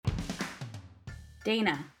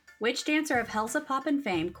Dana, which dancer of Helsa Poppin'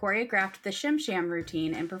 fame choreographed the Shim Sham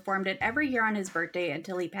routine and performed it every year on his birthday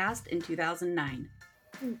until he passed in 2009?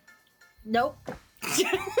 Nope.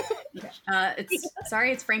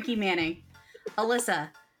 It's Frankie Manning. Alyssa,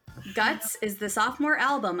 Guts is the sophomore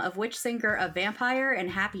album of which singer of Vampire and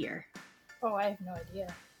Happier? Oh, I have no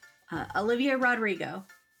idea. Olivia Rodrigo.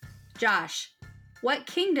 Josh, what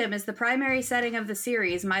kingdom is the primary setting of the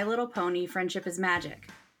series My Little Pony: Friendship is Magic?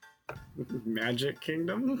 Magic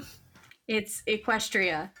Kingdom? It's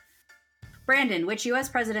Equestria. Brandon, which U.S.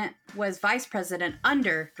 president was vice president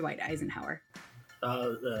under Dwight Eisenhower?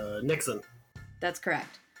 Nixon. That's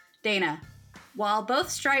correct. Dana, while both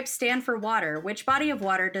stripes stand for water, which body of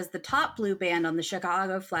water does the top blue band on the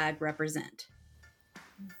Chicago flag represent?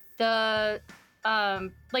 The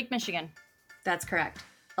Lake Michigan. That's correct.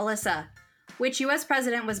 Alyssa, which U.S.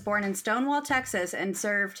 president was born in Stonewall, Texas, and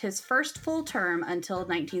served his first full term until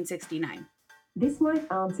 1969? This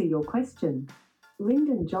might answer your question.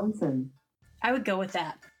 Lyndon Johnson. I would go with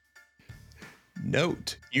that.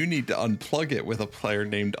 Note, you need to unplug it with a player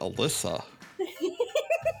named Alyssa.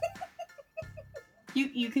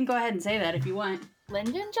 You can go ahead and say that if you want.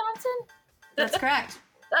 Lyndon Johnson? That's correct.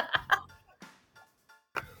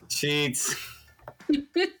 Cheats.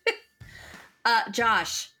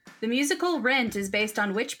 Josh, the musical Rent is based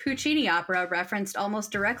on which Puccini opera referenced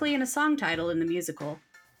almost directly in a song title in the musical?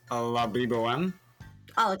 La Boheme.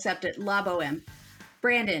 I'll accept it. La Boheme.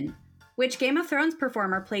 Brandon, which Game of Thrones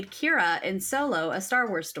performer played Kira in Solo, a Star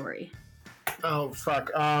Wars story? Oh,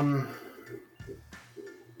 fuck.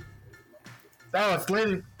 Oh, it's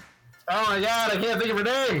Lady. Oh my god, I can't think of her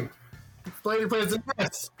name. Lady plays the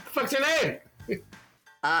Nest. What the fuck's her name?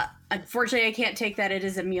 Unfortunately, I can't take that. It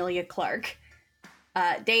is Amelia Clark.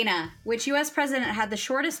 Dana, which U.S. president had the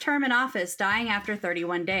shortest term in office, dying after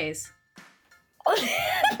 31 days?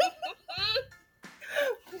 I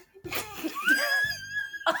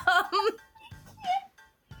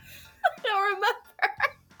don't remember.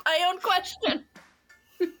 My own question.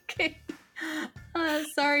 Okay.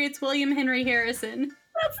 Sorry, it's William Henry Harrison.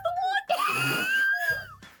 That's the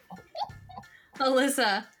one.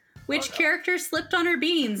 Alyssa, which character slipped on her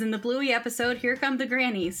beans in the Bluey episode Here Come the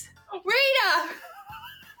Grannies? Rita!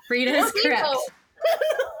 Rita is correct.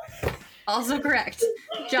 Also correct.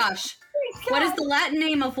 Josh, what is the Latin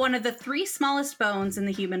name of one of the 3 smallest bones in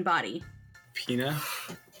the human body? Pina.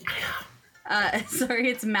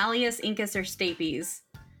 It's Malleus, Incus, or Stapes.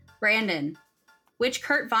 Brandon, which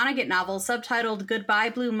Kurt Vonnegut novel subtitled Goodbye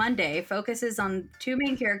Blue Monday focuses on 2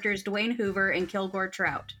 main characters, Dwayne Hoover and Kilgore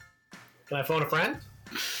Trout? Can I phone a friend?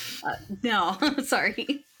 No,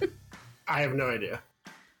 sorry. I have no idea.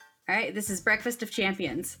 All right, this is Breakfast of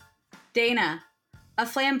Champions. Dana, a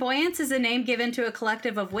flamboyance is a name given to a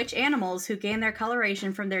collective of which animals who gain their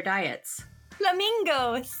coloration from their diets?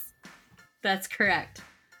 Flamingos. That's correct.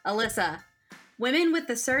 Alyssa, women with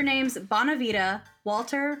the surnames Bonavita,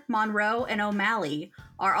 Walter, Monroe, and O'Malley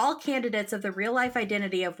are all candidates of the real-life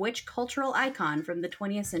identity of which cultural icon from the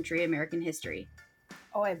 20th century American history?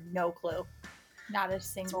 Oh, I have no clue. Not a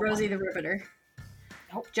single It's Rosie one. the Riveter.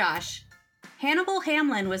 Nope. Josh, Hannibal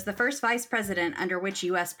Hamlin was the first vice president under which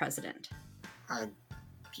U.S. president?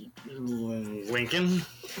 Lincoln.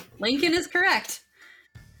 Lincoln is correct.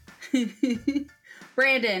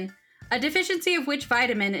 Brandon, a deficiency of which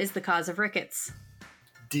vitamin is the cause of rickets?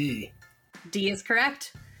 D. D is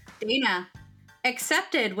correct. Dana,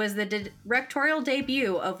 Accepted was the directorial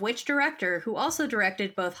debut of which director who also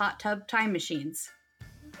directed both Hot Tub Time Machines?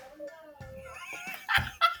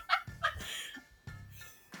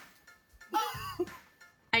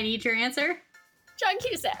 I need your answer. John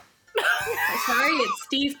Cusack. Sorry, it's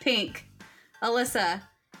Steve Pink. Alyssa,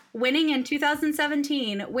 winning in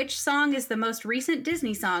 2017, which song is the most recent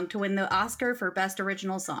Disney song to win the Oscar for Best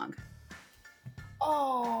Original Song?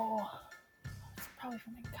 Oh, it's probably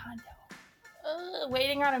from Encanto.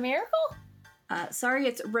 Waiting on a Miracle? Sorry,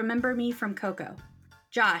 it's Remember Me from Coco.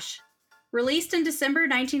 Josh, released in December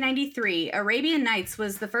 1993, Arabian Nights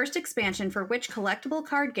was the first expansion for which collectible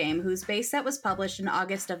card game whose base set was published in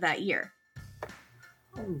August of that year?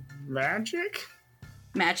 Magic?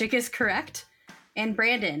 Magic is correct. And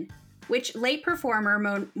Brandon, which late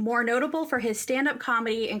performer, more notable for his stand-up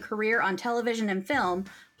comedy and career on television and film,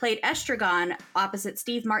 played Estragon opposite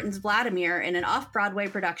Steve Martin's Vladimir in an off-Broadway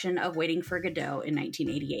production of Waiting for Godot in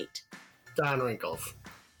 1988? Don Rinkles.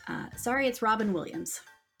 Sorry, it's Robin Williams.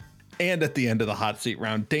 And at the end of the hot seat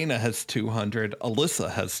round, Dana has 200, Alyssa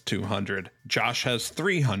has 200, Josh has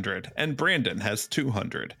 300, and Brandon has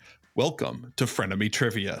 200. Welcome to Frenemy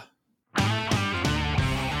Trivia.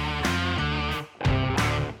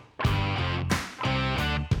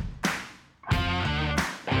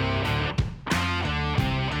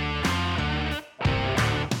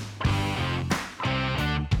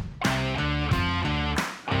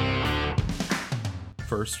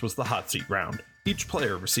 First was the hot seat round. Each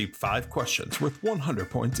player received 5 questions worth 100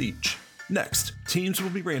 points each. Next, teams will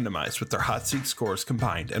be randomized with their hot seat scores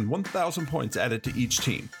combined and 1,000 points added to each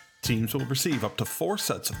team. Teams will receive up to 4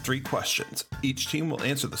 sets of 3 questions. Each team will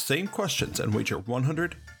answer the same questions and wager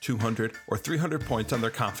 100, 200, or 300 points on their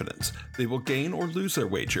confidence. They will gain or lose their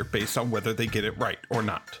wager based on whether they get it right or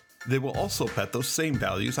not. They will also bet those same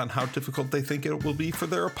values on how difficult they think it will be for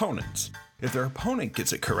their opponents. If their opponent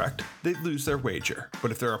gets it correct, they lose their wager, but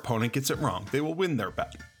if their opponent gets it wrong, they will win their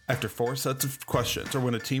bet. After 4 sets of questions, or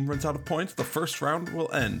when a team runs out of points, the first round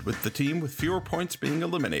will end with the team with fewer points being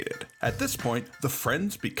eliminated. At this point, the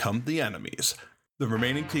friends become the enemies. The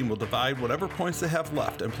remaining team will divide whatever points they have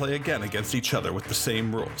left and play again against each other with the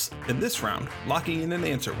same rules. In this round, locking in an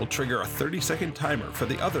answer will trigger a 30-second timer for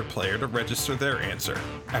the other player to register their answer.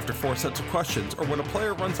 After 4 sets of questions, or when a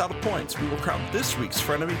player runs out of points, we will crown this week's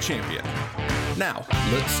Frenemy champion. Now,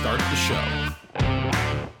 let's start the show.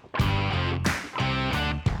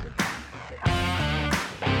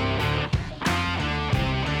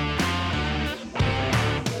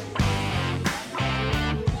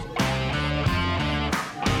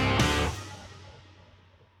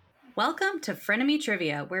 Welcome to Frenemy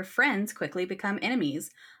Trivia, where friends quickly become enemies.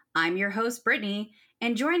 I'm your host, Brittany,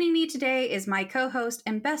 and joining me today is my co-host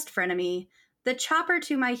and best frenemy, the chopper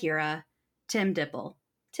to my hero, Tim Dipple.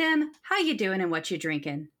 Tim, how you doing and what you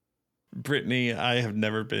drinking? Brittany, I have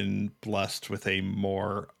never been blessed with a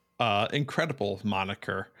more incredible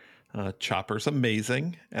moniker. Chopper's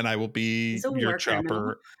amazing, and I will be He's a your war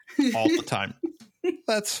chopper all the time.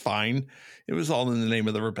 That's fine. It was all in the name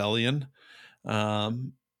of the rebellion.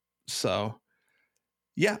 So,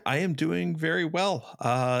 yeah, I am doing very well.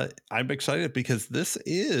 I'm excited because this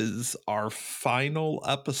is our final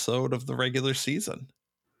episode of the regular season.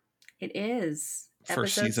 It is. For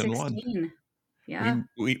Episode season 16. 1. Yeah.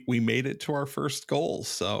 We made it to our first goal,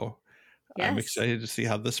 so I'm Yes. excited to see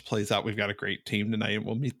how this plays out. We've got a great team tonight, and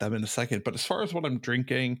we'll meet them in a second. But as far as what I'm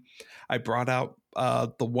drinking, I brought out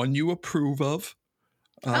the one you approve of.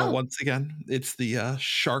 Once again, it's the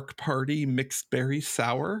Shark Party Mixed Berry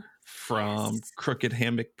Sour from Yes. Crooked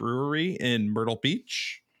Hammock Brewery in Myrtle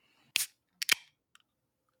Beach.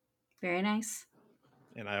 Very nice.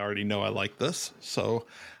 And I already know I like this, so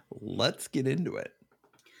let's get into it.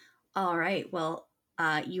 All right. Well,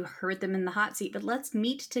 you heard them in the hot seat, but let's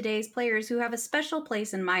meet today's players who have a special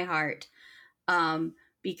place in my heart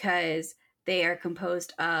because they are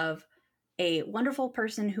composed of a wonderful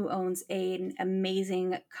person who owns an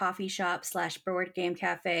amazing coffee shop / board game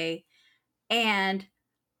cafe, and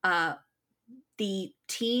the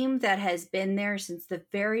team that has been there since the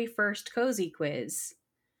very first Cozy Quiz.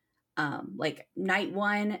 Like night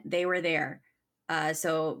 1, they were there.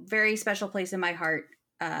 So very special place in my heart.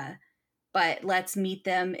 But let's meet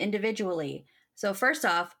them individually. So first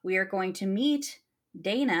off, we are going to meet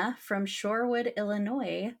Dana from Shorewood,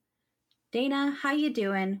 Illinois. Dana, how you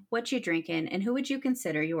doing? What you drinking? And who would you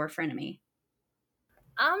consider your frenemy?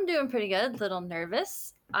 I'm doing pretty good, little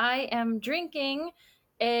nervous. I am drinking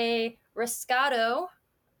a Riscato.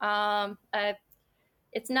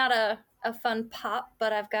 It's not a fun pop,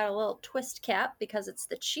 but I've got a little twist cap because it's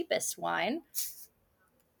the cheapest wine.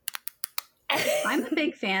 I'm a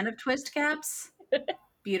big fan of twist caps.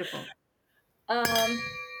 Beautiful.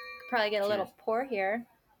 Probably get a little pour here.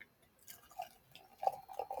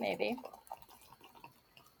 Maybe.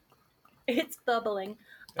 It's bubbling.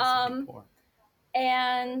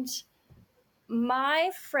 And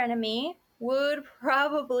my frenemy would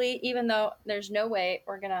probably, even though there's no way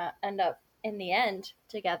we're gonna end up in the end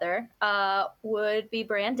together, would be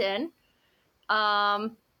Brandon.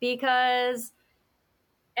 Because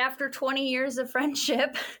after 20 years of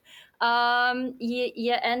friendship,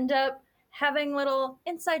 you end up having little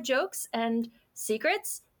inside jokes and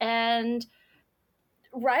secrets and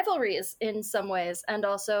rivalries in some ways. And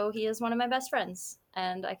also, he is one of my best friends,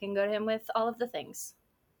 and I can go to him with all of the things.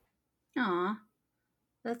 Aw,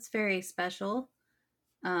 that's very special.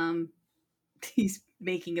 He's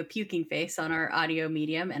making a puking face on our audio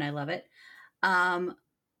medium, and I love it.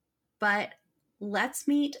 But let's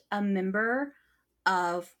meet a member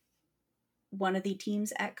of one of the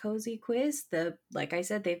teams at Cozy Quiz. Like I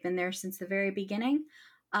said, they've been there since the very beginning.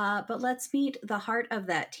 But let's meet the heart of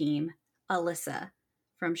that team, Alyssa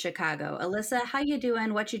from Chicago. Alyssa, how you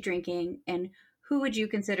doing? What you drinking? And who would you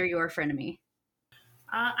consider your frenemy?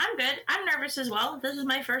 I'm good. I'm nervous as well. This is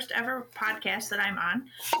my first ever podcast that I'm on.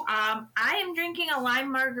 I am drinking a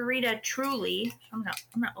lime margarita Truly. I'm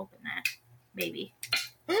gonna open that, baby.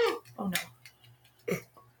 Oh no!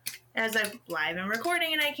 As I'm live and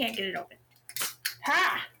recording, and I can't get it open.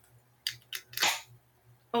 Ha!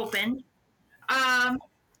 Open.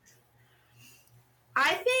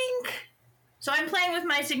 I think so. I'm playing with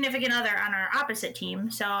my significant other on our opposite team,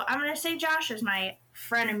 so I'm gonna say Josh is my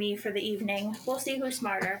frenemy for the evening. We'll see who's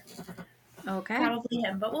smarter. Okay. Probably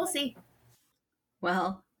him, but we'll see.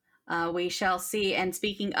 Well, we shall see. And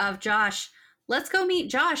speaking of Josh, let's go meet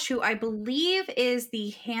Josh, who I believe is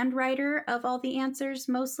the handwriter of all the answers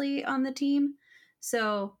mostly on the team.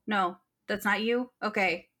 So, no, that's not you?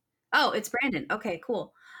 Okay. Oh, it's Brandon. Okay,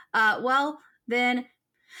 cool. Well, then,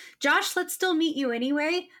 Josh, let's still meet you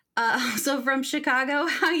anyway. So from Chicago,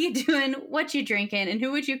 how you doing? What you drinking? And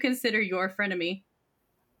who would you consider your frenemy?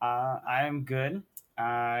 I am good.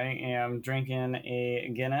 I am drinking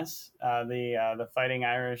a Guinness, the Fighting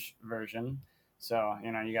Irish version. So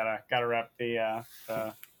you gotta rep the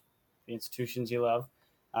institutions you love.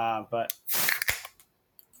 But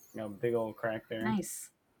big old crack there. Nice.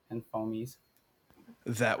 And foamies.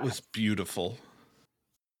 That was beautiful.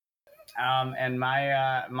 And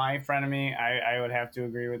my frenemy, I would have to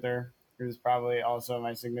agree with her. Who's probably also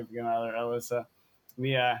my significant other, Alyssa.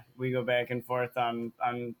 We go back and forth on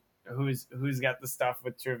who's got the stuff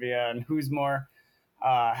with trivia and who's more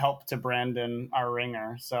help to Brandon, our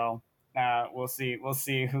ringer. So we'll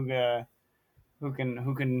see who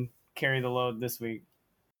can carry the load this week.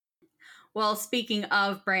 Well, speaking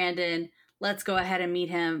of Brandon, let's go ahead and meet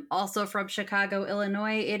him. Also from Chicago,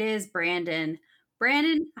 Illinois, it is Brandon.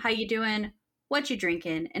 Brandon, how you doing? What you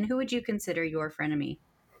drinking? And who would you consider your frenemy?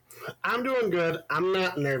 I'm doing good. I'm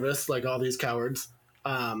not nervous like all these cowards.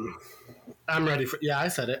 I'm ready for. Yeah, I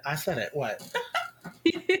said it. What?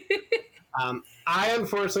 I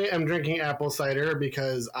unfortunately am drinking apple cider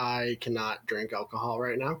because I cannot drink alcohol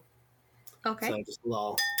right now. Okay. So just a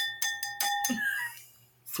little.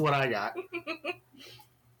 That's what I got.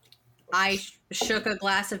 I shook a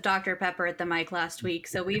glass of Dr. Pepper at the mic last week,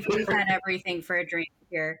 so we've had everything for a drink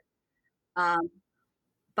here.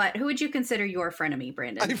 But who would you consider your frenemy,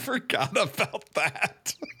 Brandon? I forgot about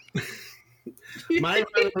that. My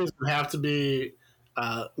frenemies would have to be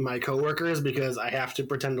my coworkers because I have to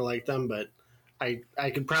pretend to like them, but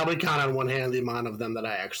I could probably count on one hand the amount of them that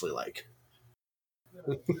I actually like.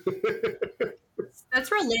 That's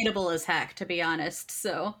relatable as heck, to be honest.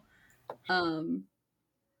 So,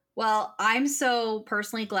 well, I'm so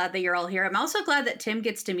personally glad that you're all here. I'm also glad that Tim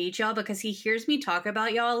gets to meet y'all because he hears me talk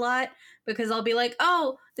about y'all a lot. Because I'll be like,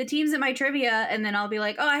 oh, the team's at my trivia, and then I'll be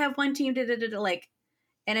like, oh, I have one team, like,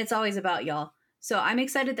 and it's always about y'all. So I'm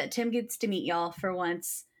excited that Tim gets to meet y'all for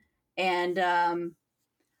once. And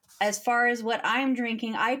as far as what I'm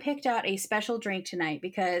drinking, I picked out a special drink tonight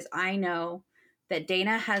because I know that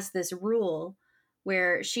Dana has this rule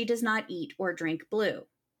where she does not eat or drink blue.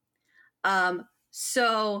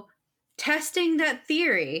 So testing that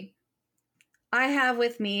theory, I have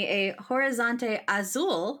with me a Horizonte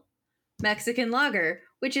Azul Mexican lager,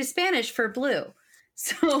 which is Spanish for blue.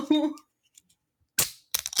 So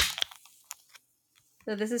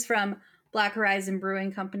this is from Black Horizon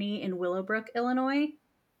Brewing Company in Willowbrook, Illinois.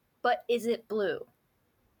 But is it blue?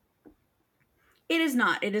 It is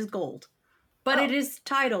not. It is gold. But Oh. it is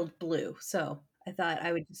titled blue. So I thought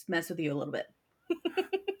I would just mess with you a little bit.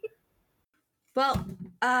 Well,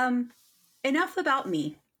 enough about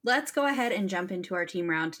me. Let's go ahead and jump into our team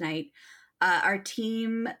round tonight. Our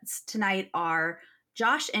teams tonight are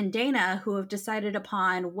Josh and Dana, who have decided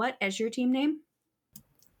upon what as your team name?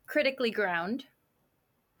 Critically Ground.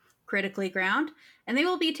 Critically Ground. And they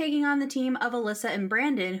will be taking on the team of Alyssa and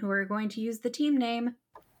Brandon, who are going to use the team name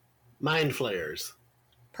Mind Flayers.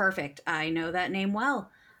 Perfect. I know that name well.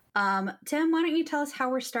 Tim, why don't you tell us how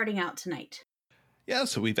we're starting out tonight? Yeah,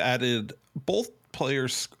 so we've added both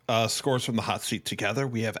players' scores from the hot seat together.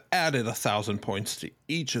 We have added 1,000 points to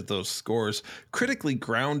each of those scores. Critically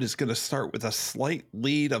Ground is going to start with a slight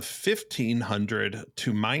lead of 1,500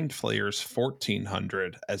 to Mind Flayers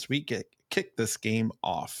 1,400 as we kick this game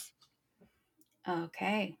off.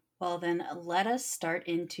 Okay, well then let us start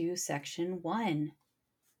into section 1.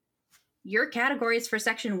 Your categories for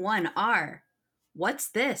section 1 are: What's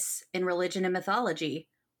This in Religion and Mythology?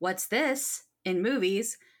 What's This in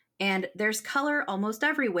Movies? And There's Color Almost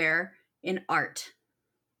Everywhere in Art.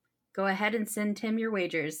 Go ahead and send Tim your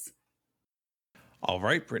wagers. All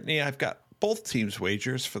right, Brittany, I've got both teams'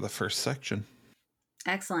 wagers for the first section.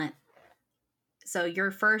 Excellent. So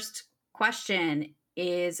your first question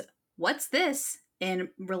is, what's this in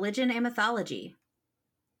Religion and Mythology?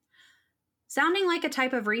 Sounding like a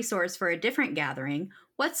type of resource for a different gathering,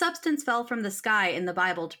 what substance fell from the sky in the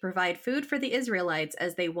Bible to provide food for the Israelites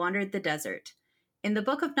as they wandered the desert? In the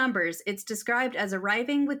Book of Numbers, it's described as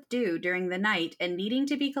arriving with dew during the night and needing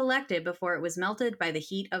to be collected before it was melted by the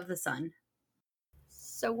heat of the sun.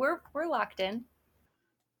 So we're locked in.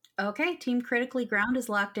 Okay, Team Critically Ground is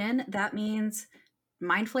locked in. That means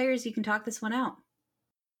Mind Flayers, you can talk this one out.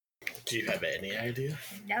 Do you have any idea?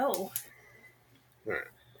 No. All right.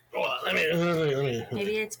 Well, let me.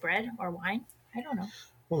 Maybe it's bread or wine. I don't know.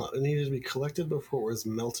 Well, no, it needed to be collected before it was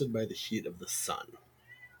melted by the heat of the sun.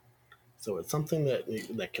 So it's something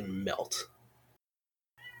that can melt.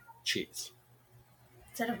 Cheese.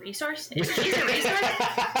 Is that a resource? Is cheese a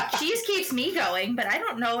resource? Cheese keeps me going, but I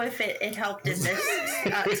don't know if it helped in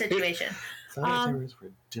this situation. Cemeteries for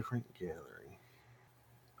a different gathering.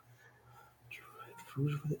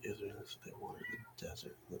 Food for the Israelites that wandered the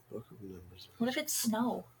desert. The Book of Numbers. What if it's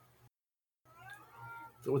snow?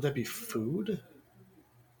 So would that be food?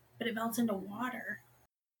 But it melts into water.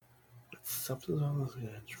 It's substance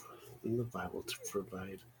in the Bible to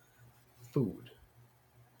provide food.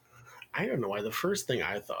 I don't know why the first thing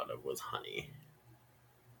I thought of was honey.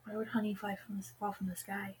 Why would honey fall from the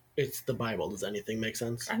sky? It's the Bible. Does anything make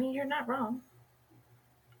sense? I mean, you're not wrong.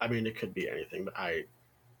 I mean, it could be anything, but I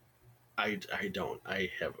don't. I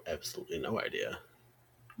have absolutely no idea.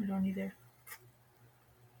 I don't either.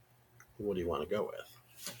 What do you want to go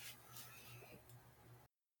with?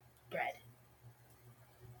 Bread.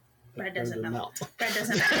 Bread doesn't melt. melt. Bread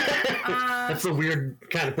doesn't melt. That's a weird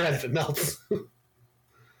kind of bread if it melts.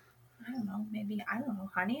 I don't know. Maybe I don't know.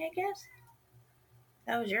 Honey, I guess.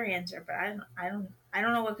 That was your answer, but I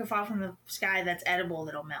don't know what could fall from the sky that's edible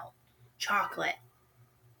that'll melt. Chocolate.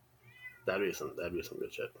 That'd be some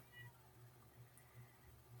good shit.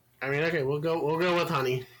 I mean, okay, we'll go with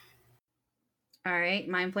honey. All right,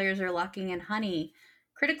 Mind Flayers are locking in honey.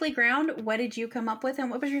 Critically Ground, what did you come up with,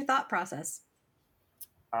 and what was your thought process?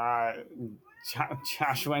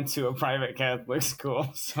 Josh went to a private Catholic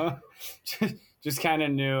school, so just kind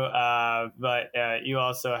of knew. But you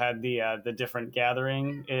also had the different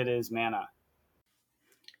gathering. It is manna.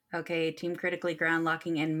 Okay, Team Critically Ground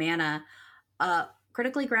locking in manna.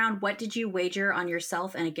 Critically Ground, what did you wager on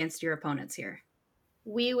yourself and against your opponents here?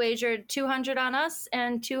 We wagered 200 on us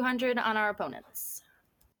and 200 on our opponents.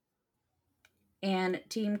 And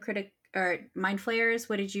Team Mind Flayers,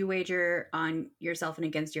 what did you wager on yourself and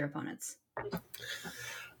against your opponents?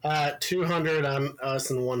 200 on us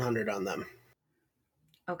and 100 on them.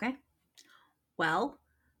 Okay. Well,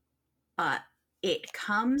 it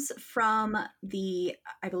comes from the,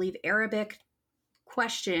 I believe, Arabic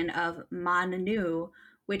question of mannu,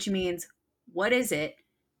 which means, what is it?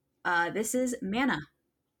 This is manna.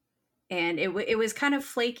 And it was kind of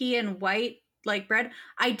flaky and white like bread.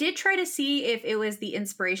 I did try to see if it was the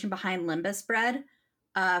inspiration behind Limbus bread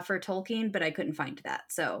for Tolkien, but I couldn't find that.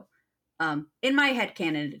 So in my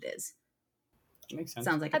headcanon, it is. Makes sense.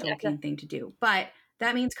 Sounds like a Tolkien thing to do. But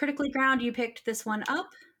that means Critically Ground, you picked this one up.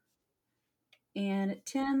 And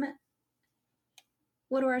Tim,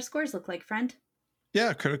 what do our scores look like, friend?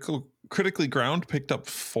 Yeah, Critically Ground picked up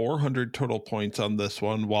 400 total points on this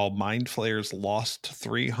one, while Mind Flayers lost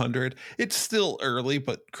 300. It's still early,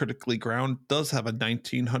 but Critically Ground does have a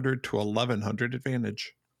 1900 to 1100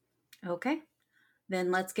 advantage. Okay.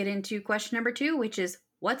 Then let's get into question number 2, which is,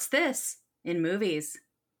 what's this in movies?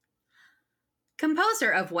 Composer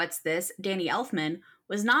of What's This, Danny Elfman,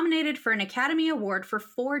 was nominated for an Academy Award for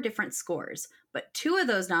 4 different scores, but 2 of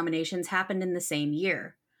those nominations happened in the same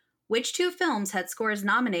year. Which 2 films had scores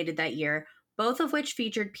nominated that year, both of which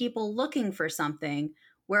featured people looking for something,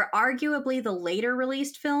 where arguably the later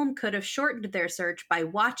released film could have shortened their search by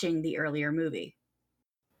watching the earlier movie?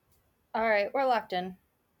 All right, we're locked in.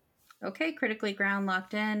 Okay, Critically Ground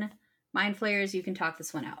locked in. Mind Flayers, you can talk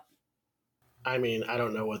this one out. I mean, I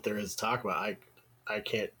don't know what there is to talk about.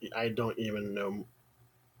 I don't even know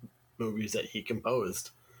movies that he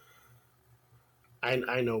composed.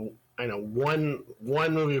 I know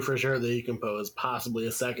one movie for sure that he composed, possibly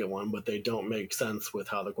a second one, but they don't make sense with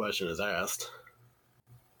how the question is asked.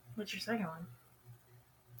 What's your second one?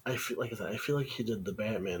 I feel like he did the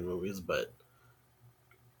Batman movies, but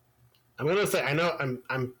I'm gonna say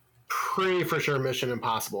I'm pretty for sure Mission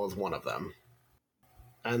Impossible is one of them.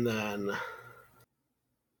 And then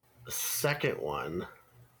the second one,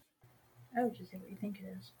 I would just say what you think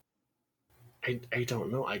it is. I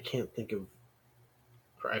don't know. I can't think of.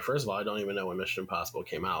 First of all, I don't even know when Mission Impossible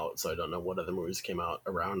came out, so I don't know what other movies came out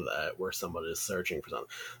around that where somebody is searching for something.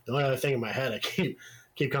 The only other thing in my head I keep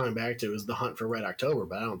coming back to is The Hunt for Red October,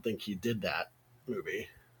 but I don't think he did that movie.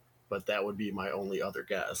 But that would be my only other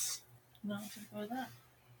guess. No, let's go with that.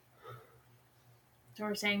 So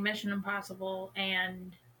we're saying Mission Impossible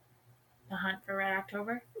and The Hunt for Red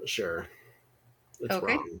October? Sure. It's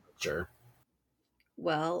Okay. wrong. Sure.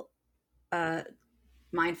 Well,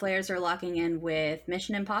 Mind Flayers are locking in with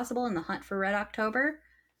Mission Impossible and The Hunt for Red October.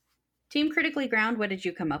 Team Critically Ground, what did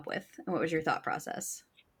you come up with? And what was your thought process?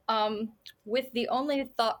 With the only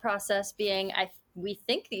thought process being, we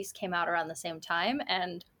think these came out around the same time,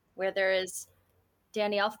 and where there is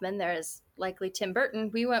Danny Elfman, there is likely Tim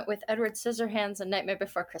Burton. We went with Edward Scissorhands and Nightmare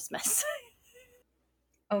Before Christmas.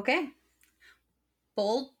 Okay.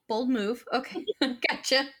 Bold move. Okay.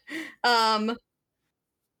 Gotcha. Yeah,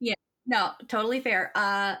 no, totally fair.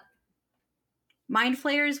 Mind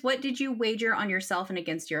Flayers, what did you wager on yourself and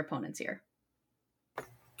against your opponents here?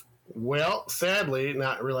 Well, sadly,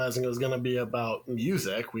 not realizing it was going to be about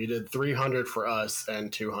music, we did 300 for us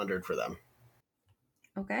and 200 for them.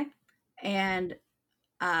 Okay. And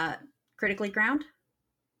Critically Ground?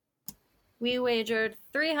 We wagered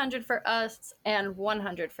 300 for us and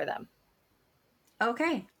 100 for them.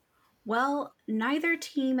 Okay. Well, neither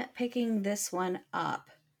team picking this one up,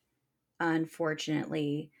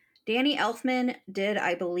 unfortunately. Danny Elfman did,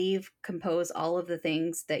 I believe, compose all of the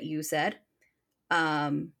things that you said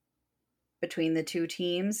between the two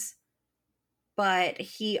teams. But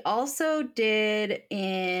he also did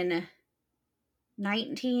in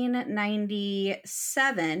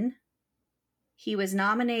 1997, he was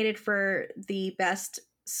nominated for the best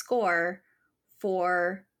score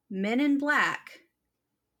for Men in Black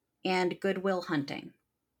and Good Will Hunting.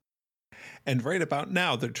 And right about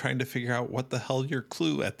now, they're trying to figure out what the hell your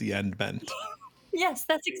clue at the end meant. Yes,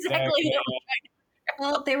 that's exactly it.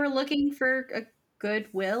 Well, they were looking for a good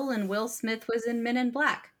Will, and Will Smith was in Men in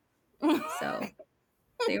Black. So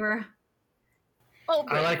they were... Oh,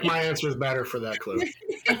 I like my answers better for that clue.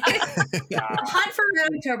 Hunt for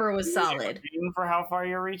Red October was solid. Even for how far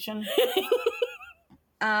you're reaching?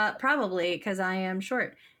 Probably, because I am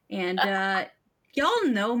short. And y'all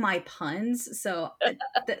know my puns, so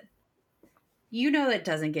you know it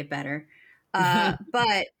doesn't get better.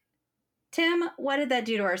 But Tim, what did that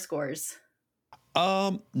do to our scores?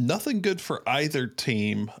 Nothing good for either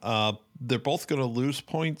team. They're both going to lose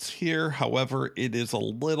points here. However, it is a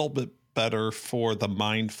little bit better for the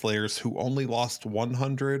Mind Flayers, who only lost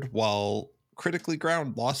 100, while Critically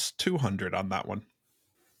Ground lost 200 on that one.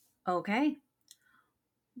 Okay.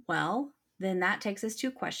 Well, then that takes us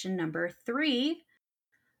to question number 3.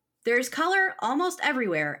 There's color almost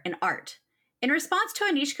everywhere in art. In response to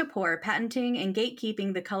Anish Kapoor patenting and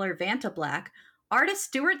gatekeeping the color Vanta Black, artist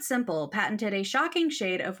Stuart Simple patented a shocking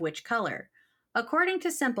shade of which color? According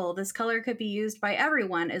to Simple, this color could be used by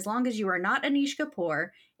everyone as long as you are not Anish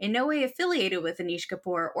Kapoor, in no way affiliated with Anish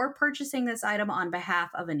Kapoor, or purchasing this item on behalf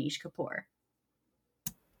of Anish Kapoor.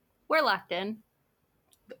 We're locked in.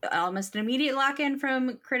 Almost an immediate lock-in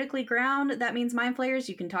from Critically Ground. That means Mind Flayers,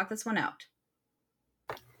 you can talk this one out.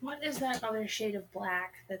 What is that other shade of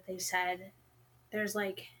black that they said? There's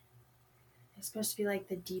like, it's supposed to be like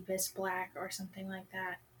the deepest black or something like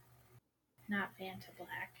that. Not Vanta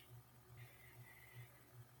Black.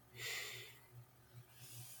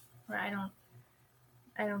 Or I don't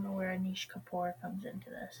know where Anish Kapoor comes into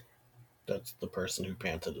this. That's the person who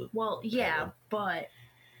patented it. Well, yeah, but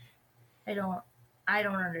I don't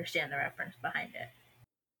understand the reference behind it.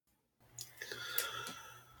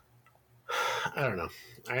 I don't know.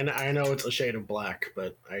 I know it's a shade of black,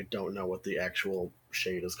 but I don't know what the actual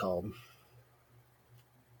shade is called.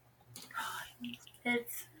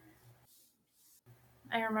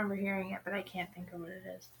 I remember hearing it, but I can't think of what it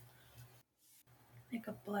is. Like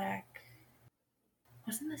a black...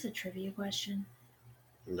 Wasn't this a trivia question?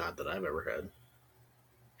 Not that I've ever had.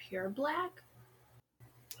 Pure black?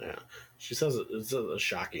 Yeah. She says it's a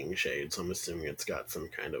shocking shade, so I'm assuming it's got some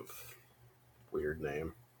kind of weird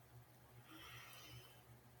name.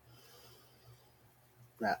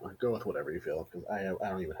 Go with whatever you feel, because I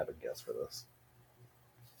don't even have a guess for this.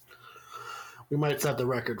 We might set the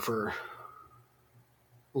record for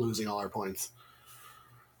losing all our points.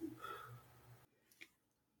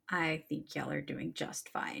 I think y'all are doing just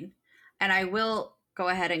fine. And I will go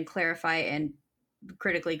ahead and clarify, and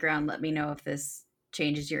Critically Ground, let me know if this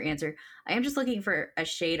changes your answer. I am just looking for a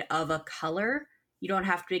shade of a color. You don't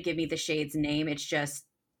have to give me the shade's name. It's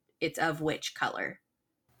of which color.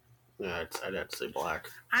 Yeah, I'd have to say black.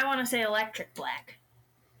 I want to say electric black.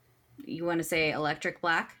 You want to say electric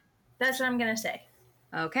black? That's what I'm going to say.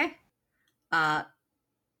 Okay.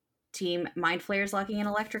 Team Mind Flayers locking in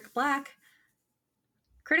electric black.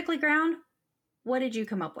 Critically Ground, what did you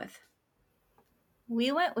come up with?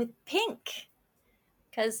 We went with pink,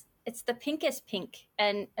 because it's the pinkest pink,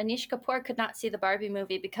 and Anish Kapoor could not see the Barbie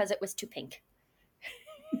movie because it was too pink.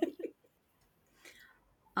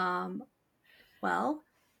 Well,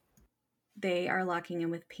 they are locking in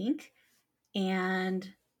with pink. And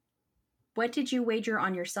what did you wager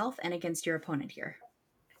on yourself and against your opponent here?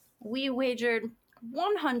 We wagered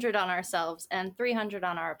 100 on ourselves and 300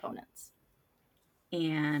 on our opponents.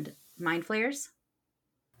 And Mind Flayers?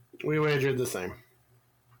 We wagered the same.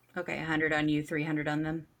 Okay, 100 on you, 300 on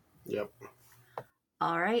them. Yep.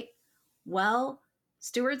 All right. Well,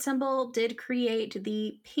 Stuart Symbol did create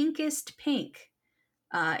the pinkest pink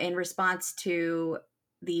in response to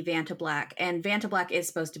the Vanta Black. And Vanta Black is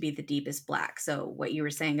supposed to be the deepest black. So what you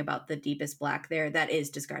were saying about the deepest black there, that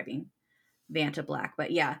is describing Vanta Black.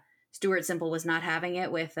 But yeah, Stuart Symbol was not having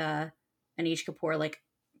it with Anish Kapoor like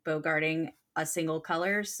bogarting a single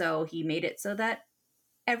color. So he made it so that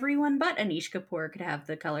everyone but Anish Kapoor could have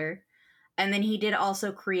the color. And then he did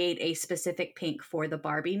also create a specific pink for the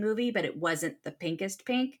Barbie movie, but it wasn't the pinkest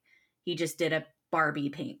pink. He just did a Barbie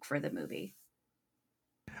pink for the movie.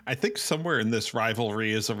 I think somewhere in this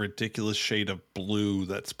rivalry is a ridiculous shade of blue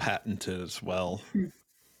that's patented as well.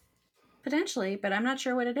 Potentially, but I'm not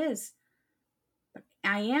sure what it is.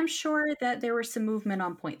 I am sure that there was some movement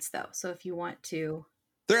on points, though. So if you want to...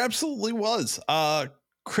 There absolutely was.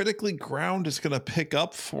 Critically Ground is going to pick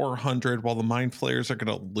up 400 while the Mind Flayers are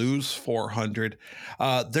going to lose 400.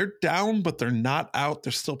 They're down, but they're not out.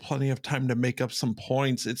 There's still plenty of time to make up some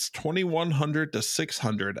points. It's 2100 to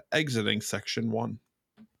 600 exiting section 1.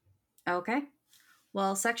 Okay.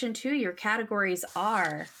 Well, section 2, your categories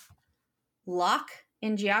are lock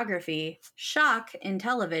in geography, shock in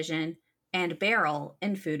television, and barrel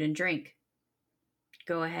in food and drink.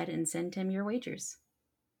 Go ahead and send Tim your wagers.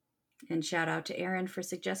 And shout out to Aaron for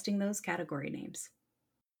suggesting those category names.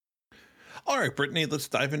 All right, Brittany, let's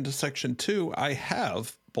dive into section 2. I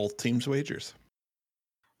have both teams' wagers.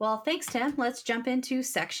 Well, thanks, Tim. Let's jump into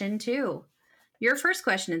section 2. Your first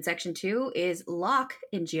question in section 2 is loch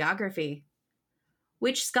in geography.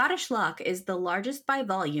 Which Scottish loch is the largest by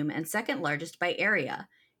volume and second largest by area?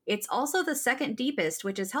 It's also the second deepest,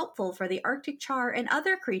 which is helpful for the Arctic char and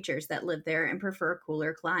other creatures that live there and prefer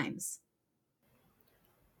cooler climes.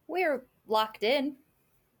 We're locked in.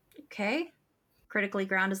 Okay. Critically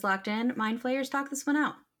Ground is locked in. Mind Flayers, talk this one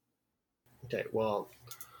out. Okay, well,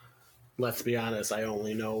 let's be honest. I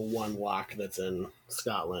only know one loch that's in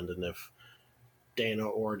Scotland, and if Dana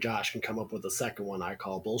or Josh can come up with a second one, I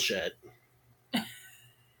call bullshit.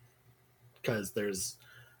 Because there's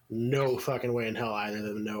no fucking way in hell either of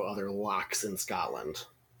them know other lochs in Scotland.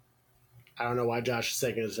 I don't know why Josh is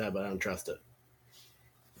shaking his head, but I don't trust it.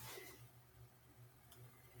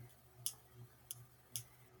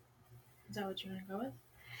 Is that what you're going to go with?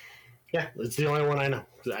 Yeah, it's the only one I know.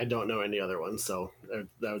 I don't know any other ones, so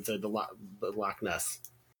I would say the Loch Ness.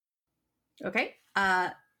 Okay.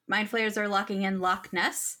 Mind Flayers are locking in Loch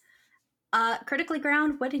Ness. Critically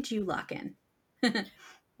Ground, what did you lock in?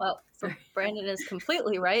 Well, Brandon is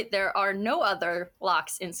completely right. There are no other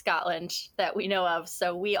lochs in Scotland that we know of,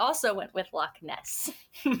 so we also went with Loch Ness.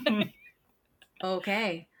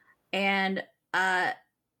 Okay. And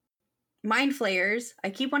Mind Flayers,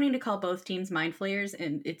 I keep wanting to call both teams Mind Flayers,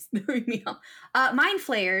 and it's throwing me off. Mind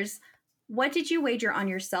Flayers, what did you wager on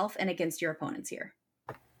yourself and against your opponents here?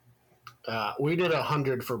 We did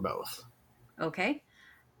 100 for both. Okay.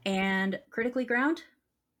 And Critically Ground?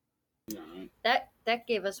 That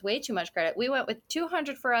gave us way too much credit. We went with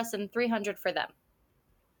 200 for us and 300 for them.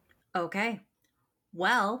 Okay.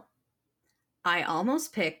 Well, I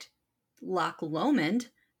almost picked Loch Lomond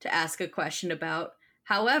to ask a question about.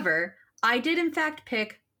 However, I did in fact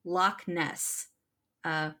pick Loch Ness,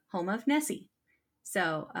 home of Nessie.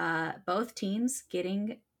 So both teams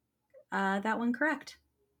getting that one correct.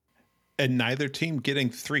 And neither team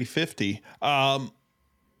getting 350.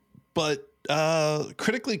 But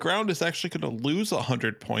Critically Ground is actually going to lose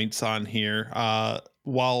 100 points on here,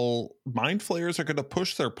 while Mind Flayers are going to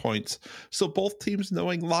push their points. So both teams,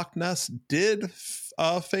 knowing Loch Ness, did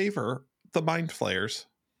favor the Mind Flayers.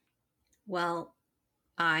 Well,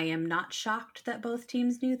 I am not shocked that both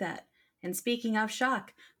teams knew that. And speaking of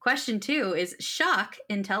shock, question 2 is shock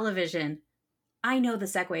in television. I know the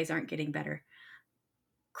segues aren't getting better.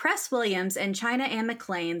 Cress Williams and China Anne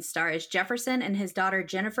McClain star as Jefferson and his daughter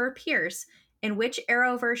Jennifer Pierce in which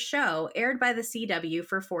Arrowverse show aired by the CW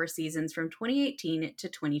for 4 seasons from 2018 to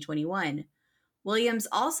 2021. Williams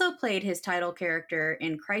also played his title character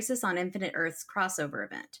in Crisis on Infinite Earths crossover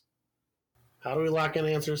event. How do we lock in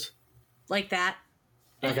answers? Like that.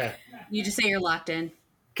 Okay. You just say you're locked in.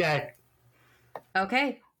 Okay.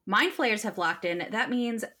 Okay. Mind Flayers have locked in. That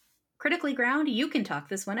means Critically Ground, you can talk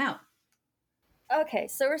this one out. Okay,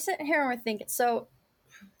 so we're sitting here and we're thinking. So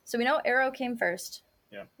we know Arrow came first,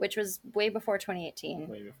 Yeah. which was way before 2018.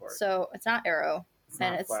 Way before. So it's not Arrow,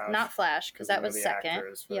 and it's not Flash because that was second.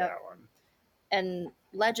 Yep. That one. And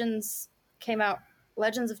Legends came out.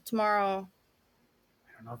 Legends of Tomorrow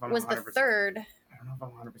I don't know if I'm was the 100%. third. don't know if I'm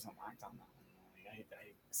 100% locked on that one.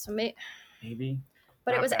 Like, So maybe.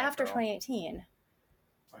 but it Not was Batgirl. after 2018.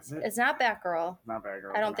 Was it? It's not Batgirl. Not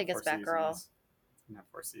Batgirl. I don't Not think it's 4 Batgirl. seasons. Not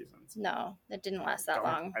 4 seasons. No, it didn't last that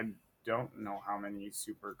long. I don't know how many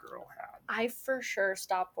Supergirl had. I for sure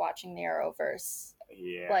stopped watching the Arrowverse.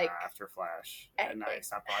 Yeah, Like, after Flash. And I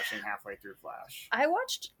stopped watching halfway through Flash. I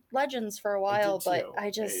watched Legends for a I while, did but too. I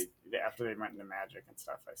just after they went into magic and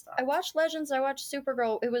stuff, I stopped. I watched Legends. I watched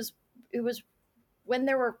Supergirl. It was when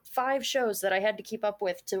there were 5 shows that I had to keep up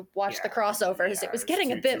with to watch the crossovers. Yeah, It was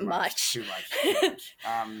getting a bit too much. Too much.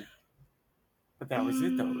 But that was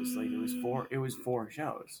it though. It was like it was 4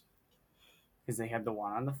 shows. Because they had the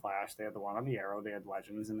one on the Flash, they had the one on the Arrow, they had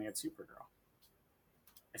Legends, and they had Supergirl.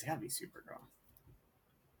 It's got to be Supergirl.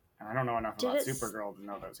 And I don't know enough about Supergirl to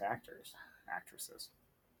know those actresses.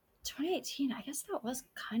 2018. I guess that was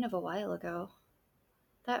kind of a while ago.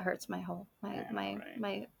 That hurts my hole,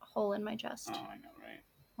 my hole in my chest. Oh, I know, right?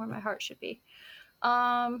 Where my heart should be.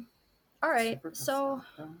 All right. Supergirl So,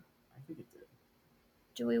 sucked, though? I think it did.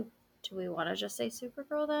 do we want to just say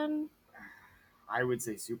Supergirl then? I would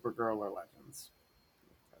say Supergirl or Legends.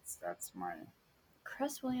 That's my.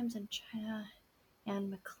 Chris Williams and China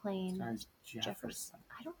and McClane. Stars Jefferson.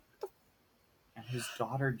 I don't. And his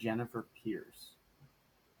daughter Jennifer Pierce.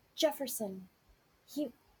 Jefferson.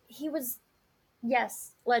 He was.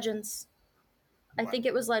 Yes, Legends. I think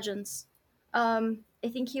it was Legends. I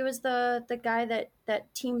think he was the guy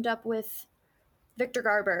that teamed up with Victor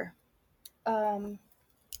Garber.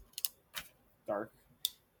 Dark.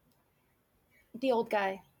 The old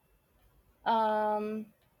guy. The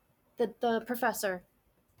professor.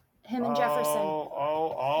 Him and Jefferson.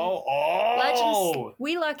 Oh! Legends.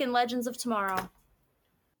 We luck in Legends of Tomorrow.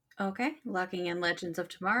 Okay, locking in Legends of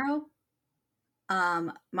Tomorrow.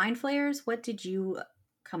 Mind Flayers, what did you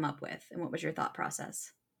come up with, and what was your thought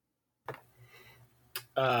process?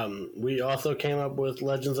 We also came up with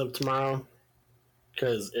Legends of Tomorrow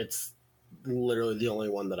because it's literally the only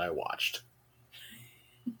one that I watched.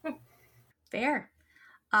 Fair.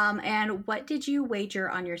 And what did you wager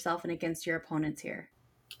on yourself and against your opponents here?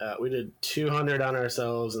 We did 200 on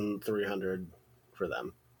ourselves and 300 for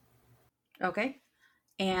them. Okay.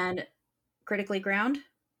 And Critically Ground?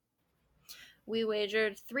 We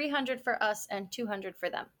wagered 300 for us and 200 for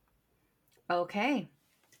them. Okay.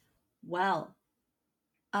 Well,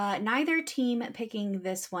 neither team picking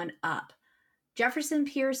this one up. Jefferson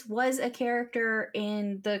Pierce was a character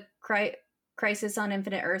in the Crisis on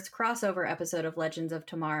Infinite Earths crossover episode of Legends of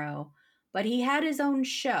Tomorrow, but he had his own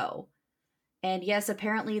show. And yes,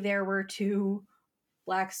 apparently there were 2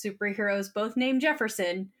 black superheroes, both named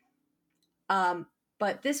Jefferson.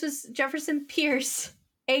 But this was Jefferson Pierce,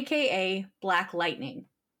 aka Black Lightning.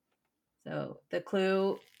 So the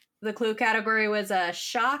clue category was a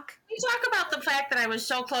shock. You talk about the fact that I was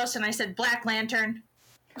so close and I said Black Lantern.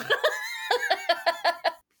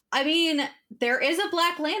 I mean, there is a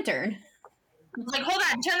Black Lantern. Like, hold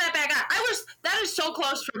on, turn that back on. That is so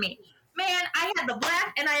close for me. Man, I had the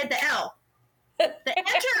black and I had the L. The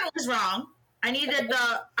enter was wrong. I needed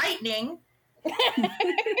the lightning. But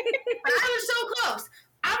I was so close.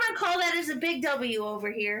 I'm going to call that as a big W over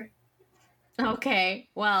here. Okay,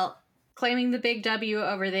 well, claiming the big W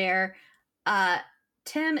over there.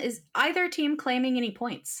 Tim, is either team claiming any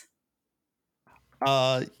points?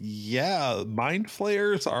 Yeah, Mind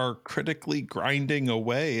Flayers are critically grinding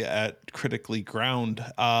away at Critically Ground.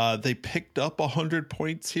 They picked up 100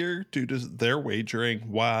 points here due to their wagering,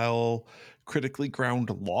 while Critically Ground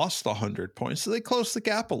lost 100 points, so they closed the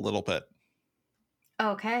gap a little bit.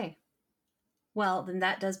 Okay. Well, then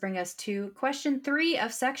that does bring us to question 3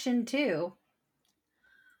 of section 2,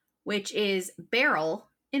 which is barrel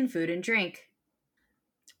in food and drink.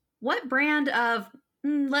 What brand of,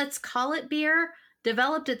 let's call it beer,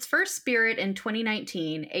 developed its first spirit in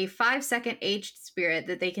 2019, a 5-second aged spirit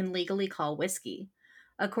that they can legally call whiskey?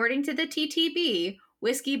 According to the TTB,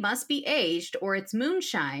 whiskey must be aged or it's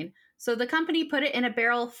moonshine, so the company put it in a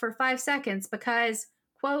barrel for 5 seconds because,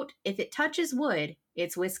 quote, if it touches wood,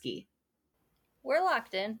 it's whiskey. We're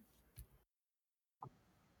locked in.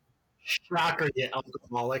 Shocker, you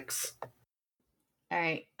alcoholics. All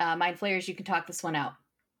right, Mind Flayers, you can talk this one out.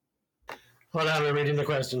 Hold on, I'm reading the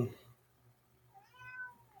question.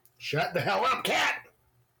 Shut the hell up, cat!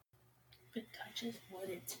 If it touches wood,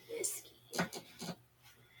 it's whiskey.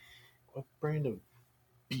 What brand of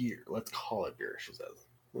beer? Let's call it beer, she says.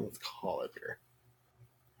 Let's call it beer.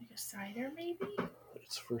 Like a cider, maybe?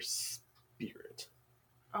 It's for spirit.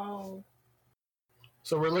 Oh.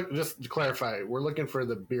 So we're looking, just to clarify, we're looking for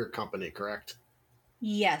the beer company, correct?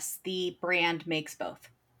 Yes, the brand makes both.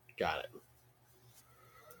 Got it.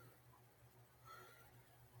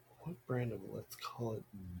 What brand of let's call it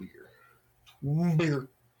beer? Beer.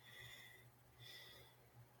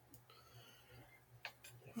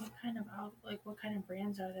 What kind of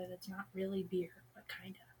brands are there that's not really beer? What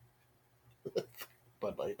kind of?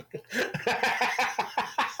 Bud Light.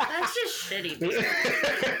 That's just shitty beer.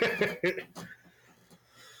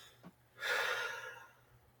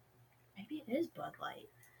 Maybe it is Bud Light.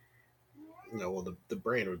 No, well, the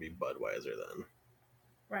brand would be Budweiser then.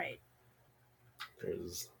 Right.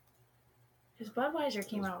 There's Because Budweiser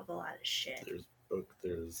came out with a lot of shit.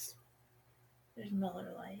 there's There's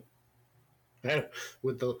Miller Lite.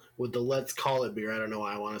 with the let's call it beer. I don't know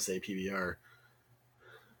why I want to say PBR.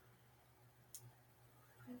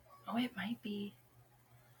 Oh, it might be.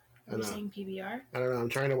 I Are you know. saying PBR? I don't know. I'm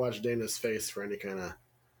trying to watch Dana's face for any kind of.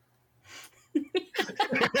 Maybe.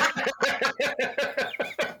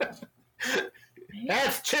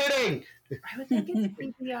 That's cheating. I would think it's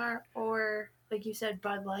PBR or, like you said,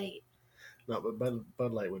 Bud Light. No, but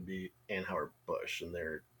Bud Light would be Anheuser-Busch, and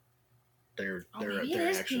they're Maybe it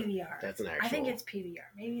is actual. PBR. That's an actual. I think it's PBR.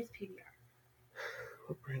 Maybe it's PBR.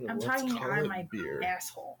 What brand of I'm let's talking call out of it my beer.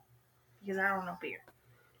 asshole because I don't know beer.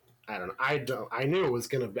 I don't know. I knew it was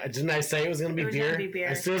gonna be. Didn't I say it was gonna be It was beer? gonna be beer.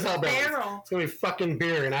 As soon as I Barrel. it's gonna be fucking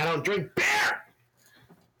beer, and I don't drink beer.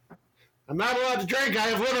 I'm not allowed to drink. I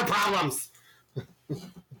have liver problems.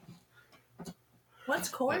 What's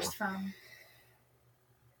Coors from?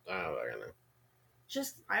 Oh, I don't know.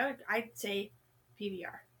 Just I'd say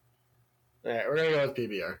PBR. All right, we're gonna go with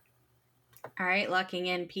PBR. All right, locking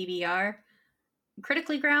in PBR.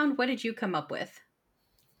 Critically Ground, what did you come up with?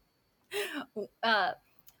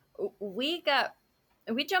 We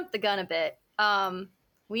jumped the gun a bit.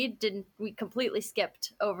 We completely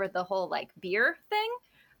skipped over the whole like beer thing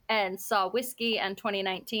and saw whiskey and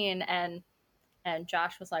 2019 and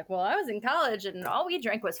Josh was like, well, I was in college and all we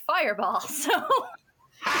drank was Fireball. So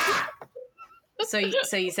So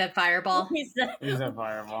you said Fireball? he said, He's a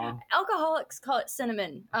fireball. alcoholics call it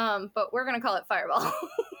cinnamon, but we're going to call it Fireball.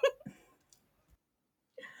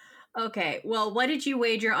 Okay, well, what did you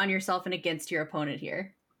wager on yourself and against your opponent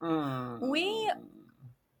here? We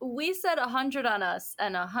said 100 on us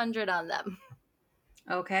and 100 on them.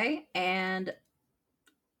 Okay, and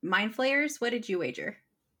Mind Flayers, what did you wager?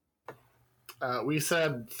 We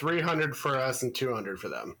said 300 for us and 200 for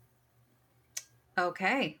them.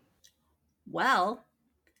 Okay. Well,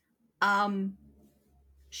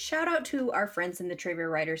 shout out to our friends in the Trivia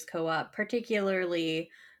Writers Co-op, particularly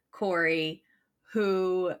Corey,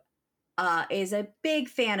 who is a big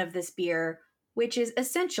fan of this beer, which is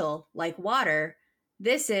essential like water.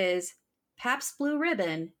 This is Pabst Blue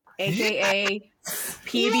Ribbon, aka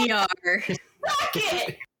PBR.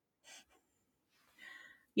 Rocket!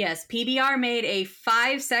 Yes, PBR made a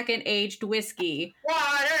 5-second aged whiskey.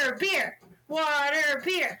 Water beer. Water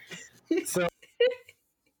beer. So,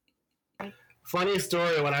 funny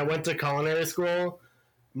story, when I went to culinary school,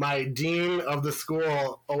 my dean of the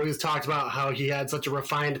school always talked about how he had such a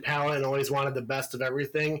refined palate and always wanted the best of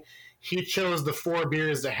everything. He chose the 4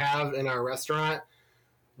 beers to have in our restaurant.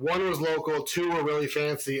 1 was local, 2 were really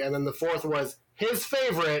fancy, and then the 4th was his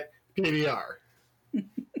favorite, PBR.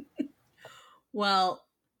 Well,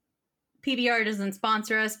 PBR doesn't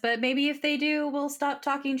sponsor us, but maybe if they do, we'll stop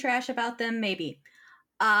talking trash about them, maybe.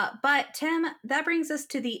 But Tim, that brings us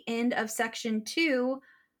to the end of section 2.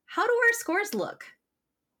 How do our scores look?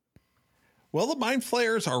 Well, the Mind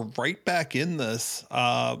Flayers are right back in this.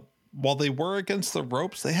 While they were against the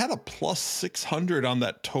ropes, they had a plus 600 on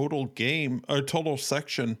that total game or total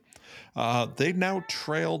section. They now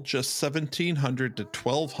trail just 1,700 to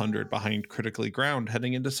 1,200 behind Critically Ground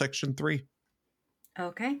heading into section 3.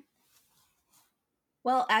 Okay.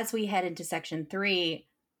 Well, as we head into section 3,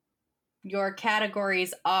 your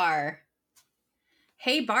categories are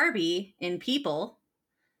Hey Barbie in People,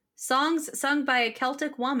 songs sung by a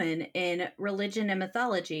Celtic woman in Religion and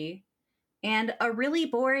Mythology, and a really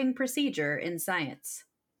boring procedure in science.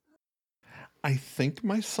 I think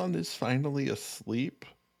my son is finally asleep,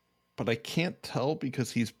 but I can't tell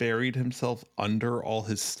because he's buried himself under all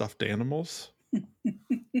his stuffed animals.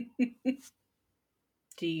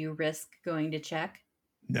 Do you risk going to check?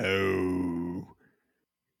 No.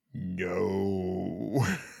 I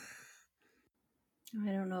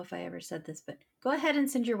don't know if I ever said this, but go ahead and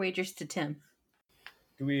send your wagers to Tim.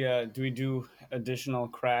 Do we do additional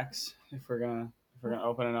cracks if we're gonna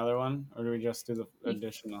open another one, or do we just do the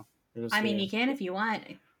additional? I mean, you can if you want.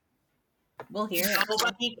 We'll hear it.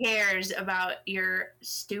 Nobody cares about your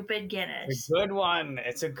stupid It's Guinness. a good one.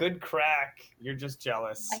 It's a good crack. You're just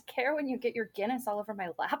jealous. I care when you get your Guinness all over my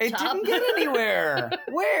laptop. It didn't get anywhere.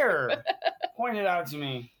 Where? Point it out to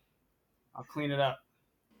me. I'll clean it up.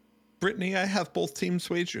 Brittany, I have both teams'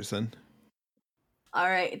 wagers in. All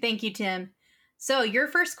right. Thank you, Tim. So your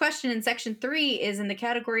first question in section 3 is in the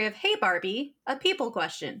category of Hey Barbie, a people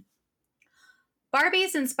question.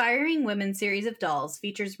 Barbie's Inspiring Women series of dolls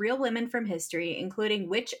features real women from history, including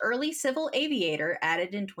which early civil aviator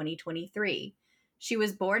added in 2023. She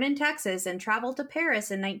was born in Texas and traveled to Paris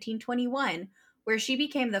in 1921, where she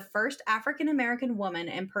became the first African-American woman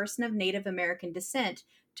and person of Native American descent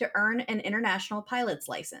to earn an international pilot's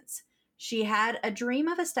license. She had a dream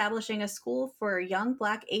of establishing a school for young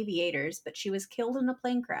Black aviators, but she was killed in a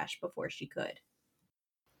plane crash before she could.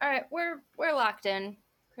 All right, we're locked in.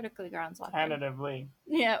 Critically grounds locked in. Tentatively.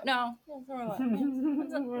 Yeah, no,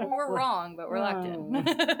 we're wrong, but we're locked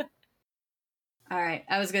in. All right.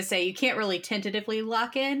 I was going to say, you can't really tentatively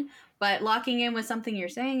lock in, but locking in with something you're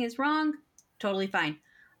saying is wrong. Totally fine.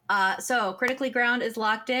 So, Critically Ground is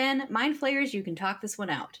locked in. Mind Flayers, you can talk this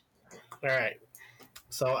one out. All right.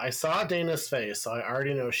 So I saw Dana's face, so I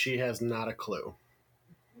already know she has not a clue.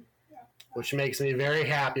 Which makes me very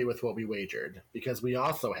happy with what we wagered, because we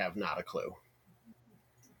also have not a clue.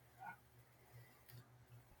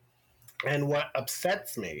 And what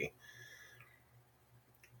upsets me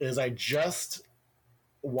is I just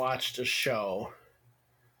watched a show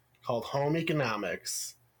called Home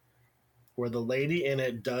Economics, where the lady in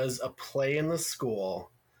it does a play in the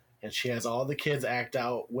school, and she has all the kids act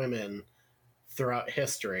out women throughout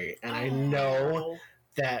history. And I know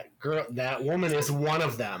that woman is one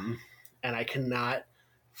of them, and I cannot,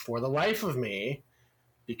 for the life of me,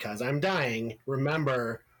 because I'm dying,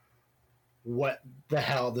 remember what the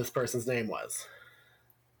hell this person's name was.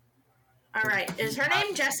 All right. Is her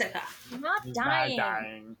name Jessica? You're not He's dying. not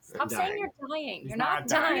dying. Stop I'm saying dying. you're dying. He's You're not not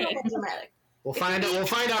dying. Dramatic. We'll find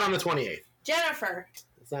out on the 28th. Jennifer.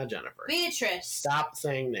 It's not Jennifer. Beatrice. Stop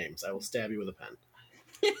saying names. I will stab you with a pen.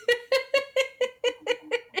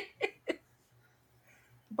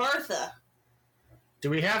 Bertha. Do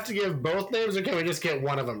we have to give both names, or can we just get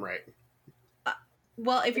one of them right?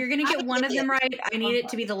 Well, if you're going to get one of them right, I need it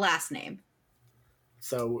to be the last name.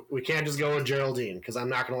 So we can't just go with Geraldine, because I'm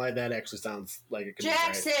not going to lie, that actually sounds like it could be right.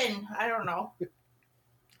 Jackson. I don't know.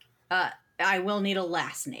 I will need a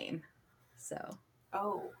last name. So,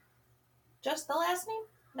 Oh. Just the last name?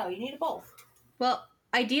 No, you need both. well,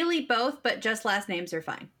 ideally both, but just last names are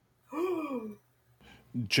fine.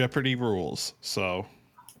 Jeopardy rules, so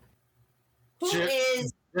Who Jer-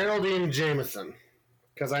 is Geraldine Jameson,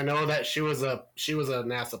 because I know that she was a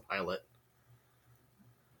NASA pilot.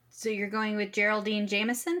 So you're going with Geraldine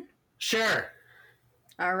Jameson? Sure.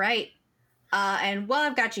 All right. And while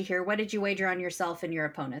I've got you here, what did you wager on yourself and your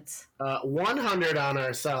opponents? 100 on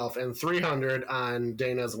ourselves and 300 on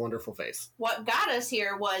Dana's wonderful face. what got us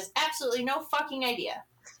here was absolutely no fucking idea.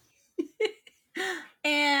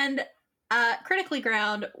 And Critically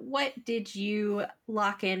Ground, what did you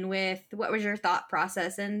lock in with? What was your thought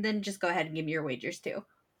process? And then just go ahead and give me your wagers too.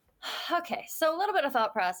 Okay, so a little bit of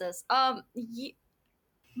thought process.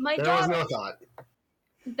 My There daughter. was no thought.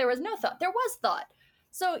 There was no thought. There was thought.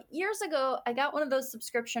 So years ago, I got one of those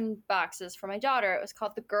subscription boxes for my daughter. It was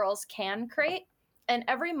called the Girls Can Crate. And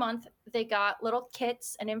every month they got little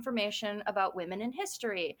kits and information about women in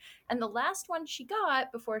history. And the last one she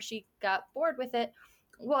got before she got bored with it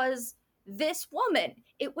was this woman.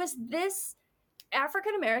 It was this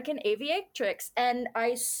African American aviatrix. And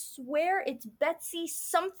I swear it's Betsy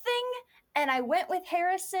something. And I went with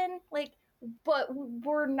Harrison, but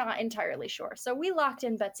we're not entirely sure. So we locked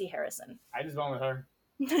in Betsy Harrison. I just went with her.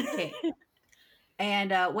 Okay.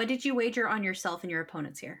 And what did you wager on yourself and your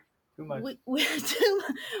opponents here? Too much. we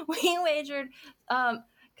wagered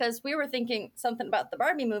because we were thinking something about the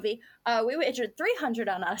Barbie movie. We wagered 300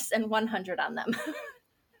 on us and 100 on them.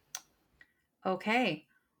 Okay.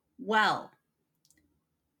 Well,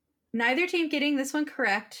 neither team getting this one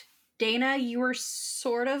correct. Dana, you were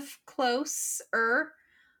sort of closer.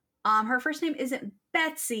 Her first name isn't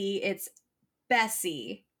Betsy, it's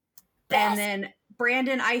Bessie. And then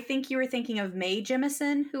Brandon, I think you were thinking of Mae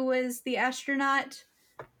Jemison, who was the astronaut.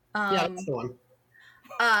 Yeah, that's the one.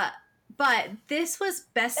 But this was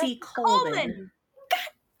Bessie Coleman. God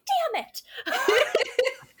damn it!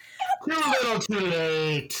 Too little, too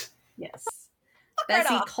late. Yes. right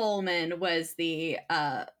Bessie off. Coleman was the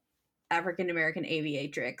African American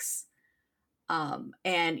aviatrix.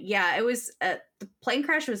 And yeah, it was the plane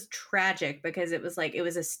crash was tragic because it was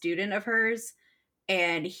a student of hers,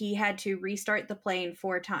 and he had to restart the plane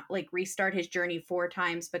 4 times, restart his journey 4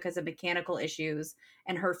 times because of mechanical issues.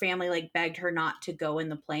 And her family begged her not to go in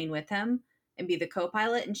the plane with him and be the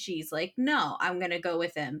co-pilot, and she's like, "No, I'm gonna go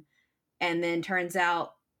with him." And then turns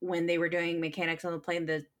out when they were doing mechanics on the plane,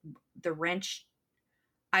 the wrench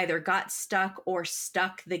either got stuck or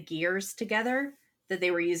stuck the gears together that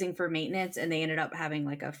they were using for maintenance, and they ended up having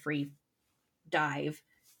like a free dive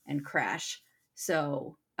and crash.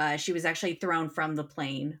 So she was actually thrown from the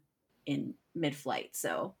plane in mid-flight.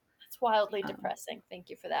 So It's wildly depressing. Thank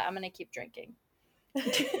you for that. I'm going to keep drinking.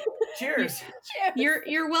 Cheers. Cheers.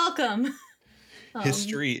 you're welcome.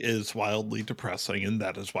 History is wildly depressing, and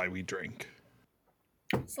that is why we drink.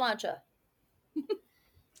 Sláinte.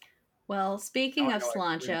 Well, speaking Oh, of no,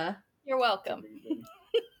 I sláinte, You're welcome.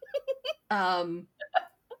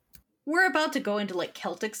 we're about to go into like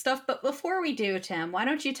Celtic stuff, but before we do, Tim, why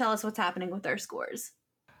don't you tell us what's happening with our scores?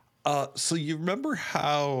 So you remember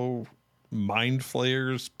how Mind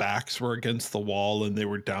Flayer's backs were against the wall and they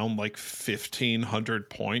were down like 1,500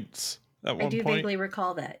 points at one I do point? vaguely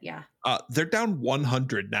recall that, yeah. They're down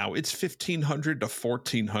 100 now. It's 1,500 to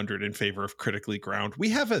 1,400 in favor of Critically Ground. We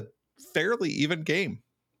have a fairly even game.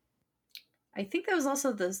 I think that was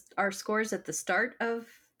also our scores at the start of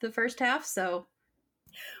the first half, so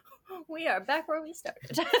We are back where we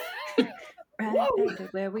started. right back to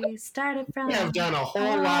where we started from. We have done a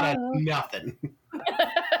whole lot of nothing.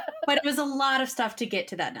 But it was a lot of stuff to get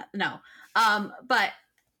to that. But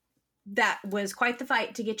that was quite the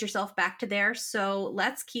fight to get yourself back to there. So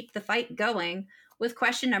let's keep the fight going with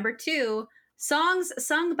question number 2. Songs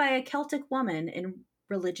sung by a Celtic woman in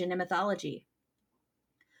religion and mythology.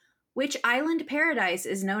 Which island paradise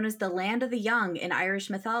is known as the Land of the Young in Irish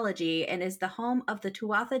mythology and is the home of the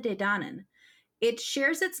Tuatha De Danann? It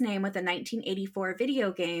shares its name with a 1984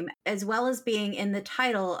 video game, as well as being in the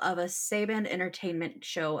title of a Saban Entertainment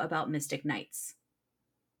show about Mystic Knights.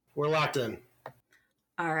 We're locked in.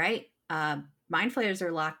 All right. Mind Flayers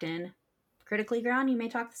are locked in. Critically Ground, you may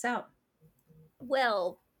talk this out.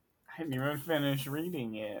 Well, I didn't even finish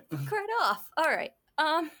reading it. right off. All right.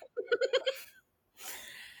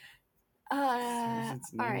 Says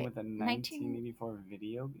its name all right. with a 1984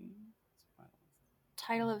 video game.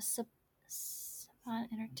 Title of Saban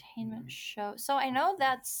Entertainment show. So I know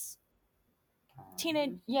that's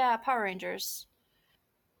Power Rangers.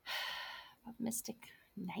 Mystic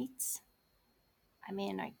Knights. I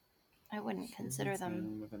mean, I wouldn't Says consider its them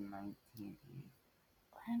name with a 1980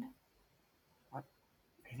 land What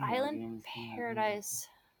video Island games do you have? Paradise.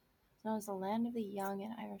 Known as the Land of the Young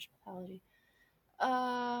in Irish mythology.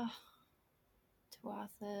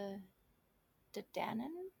 Tuatha De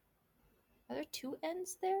Danann? Are there 2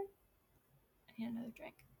 N's there? I need another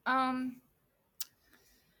drink. Final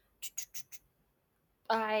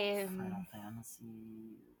Fantasy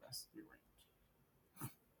Rescue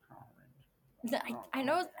Range. Power Rangers. I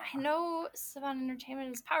know Saban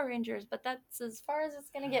Entertainment is Power Rangers, but that's as far as it's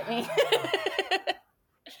gonna get me.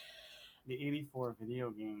 The 84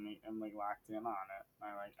 video game, I'm like locked in on it. I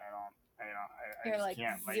You're just like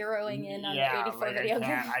can't, zeroing in on yeah, the 84 like, video game.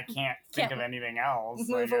 I can't think Can't of anything else.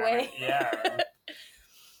 move Like, away. Yeah.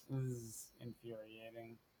 This is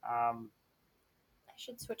infuriating. I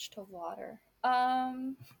should switch to water.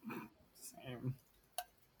 Same.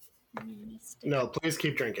 Mystic- No, please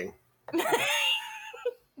keep drinking.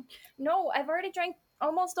 No, I've already drank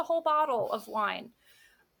almost a whole bottle of wine.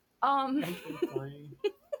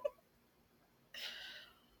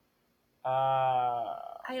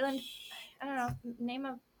 Island. I don't know, name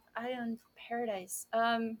of island paradise.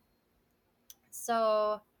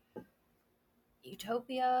 So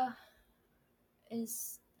Utopia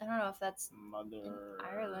is, I don't know if that's Mother. in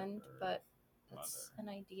Ireland, but that's an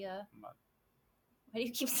idea. Mother. Why do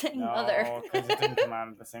you keep saying No, mother? because it didn't come out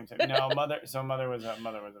at the same time. No, Mother. So Mother was a video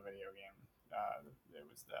game. It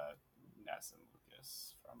was the Ness and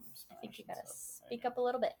Lucas from Smash. I think you and gotta stuff. speak up a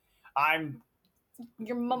little bit. I'm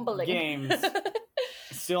You're mumbling. Games.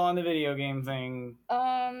 Still on the video game thing.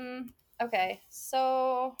 Okay,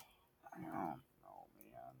 so I don't know, man.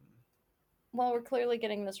 well, we're clearly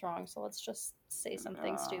getting this wrong, so let's just say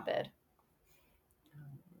something stupid.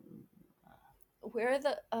 Where are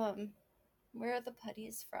the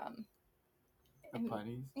putties from? The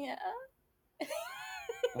putties? Yeah.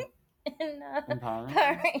 in In Power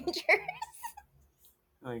Power Rangers? Rangers.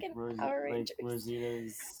 Like, Fucking Power Rangers.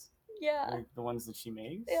 Rosita's, Yeah. like the ones that she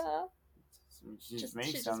makes? Yeah. So she Just- makes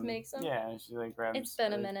she just them. makes them? Yeah, she like grabs. It's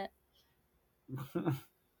been a minute.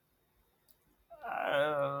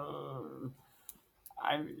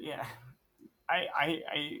 I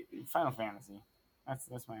Final Fantasy.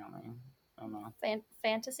 That's my only. I don't know.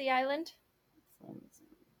 Fantasy Island? Fantasy.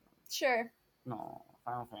 Sure. No,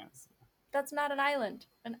 Final Fantasy. That's not an island.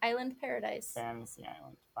 An island paradise. Fantasy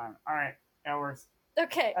Island. Fine. All right, that works.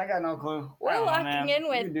 Okay. I got no clue. We're I don't know, locking man. in You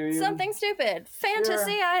with do you. something stupid.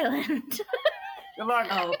 Fantasy Island. Good luck.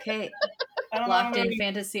 Okay. I don't know Locked how in many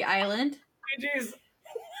Fantasy Island. pages.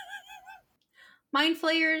 Mind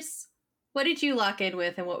Flayers, what did you lock in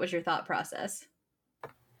with and what was your thought process?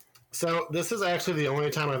 So this is actually the only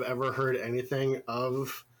time I've ever heard anything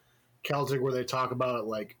of Celtic where they talk about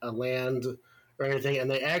like a land or anything,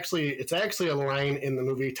 and it's actually a line in the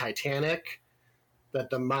movie Titanic that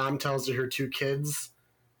the mom tells to her two kids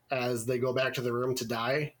as they go back to the room to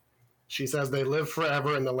die. She says they live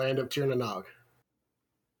forever in the land of Tir na Nog.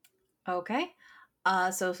 Okay.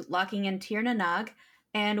 So locking in Tir na Nog.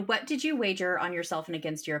 And what did you wager on yourself and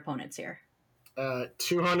against your opponents here?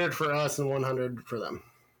 200 for us and 100 for them.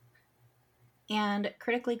 And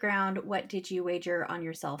critically ground, what did you wager on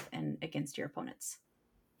yourself and against your opponents?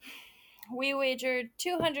 We wagered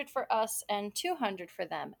 200 for us and 200 for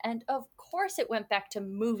them. And of course it went back to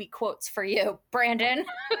movie quotes for you, Brandon.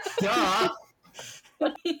 Duh!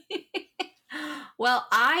 Well,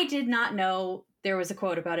 I did not know there was a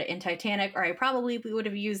quote about it in Titanic, or I probably would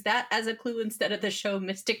have used that as a clue instead of the show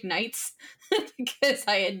Mystic Knights, because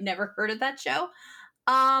I had never heard of that show.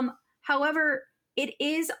 However, it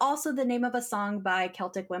is also the name of a song by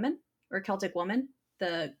Celtic Women, or Celtic Woman,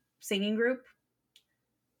 the singing group.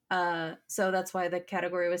 So that's why the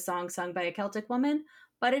category was song sung by a Celtic woman.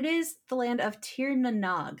 But it is the land of Tir na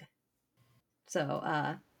Nog. So,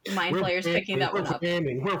 Mind Flayers picking that one up.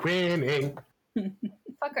 We're winning.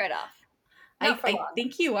 Fuck right off. I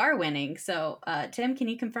think you are winning. So, Tim, can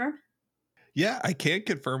you confirm? Yeah, I can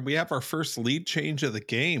confirm. We have our first lead change of the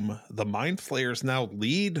game. The Mind Flayers now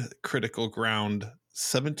lead Critical Ground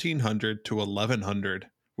 1,700 to 1,100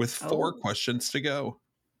 with 4 questions to go.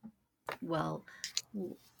 Well,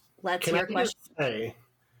 let's Can hear I questions. just say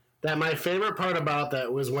that my favorite part about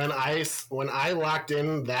that was when I locked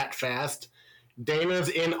in that fast, Dana's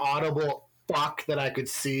inaudible fuck that I could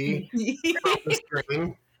see on the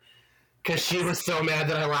screen because she was so mad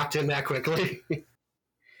that I locked in that quickly.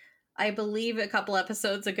 I believe a couple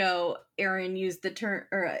episodes ago, Aaron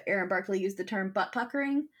Barkley used the term butt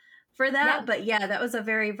puckering for that. Yeah. But yeah, that was a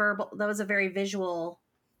very visual,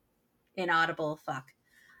 inaudible fuck.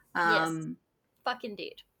 Yes. Fuck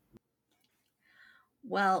indeed.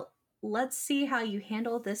 Well, let's see how you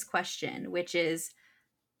handle this question, which is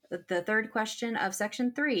the third question of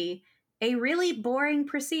section 3, a really boring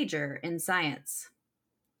procedure in science.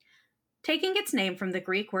 Taking its name from the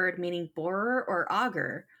Greek word meaning borer or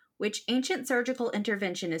auger, which ancient surgical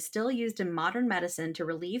intervention is still used in modern medicine to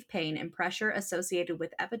relieve pain and pressure associated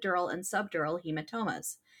with epidural and subdural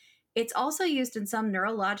hematomas. It's also used in some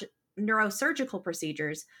neurosurgical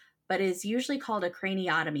procedures, but is usually called a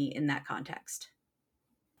craniotomy in that context.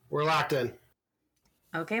 We're locked in.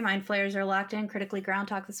 Okay, Mind Flayers are locked in. Critically ground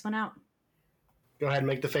talk this one out. Go ahead and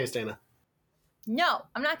make the face, Dana. No,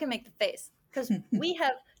 I'm not going to make the face because we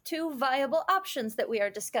have 2 viable options that we are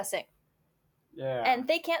discussing. Yeah. And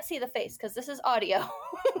they can't see the face because this is audio.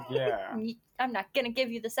 Yeah. I'm not going to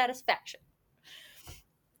give you the satisfaction.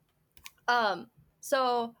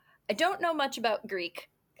 So I don't know much about Greek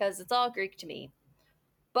because it's all Greek to me.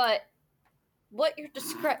 But what you're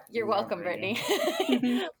you're welcome, Brittany.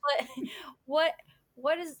 But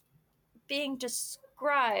what is being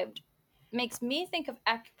described makes me think of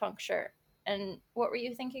acupuncture. And what were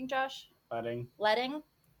you thinking, Josh? Letting.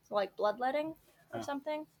 So like bloodletting or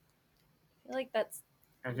something? I feel like that's...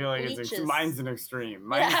 I feel like leeches. mine's an extreme.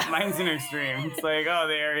 Mine's an extreme. It's like, oh,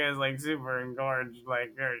 the area is like super engorged.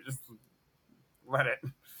 Like, just let it.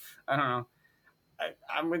 I don't know.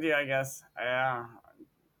 I'm with you, I guess. I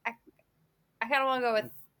kind of want to go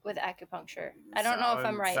with acupuncture. I don't know if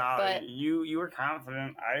I'm right, but you were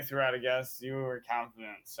confident. I threw out a guess. You were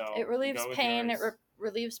confident. So it relieves pain. It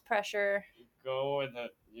relieves pressure. Go with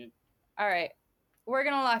it. All right, we're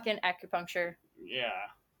gonna lock in acupuncture. Yeah,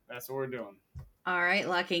 that's what we're doing. All right,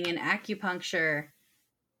 locking in acupuncture.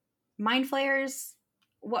 Mind Flayers,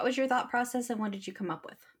 what was your thought process and what did you come up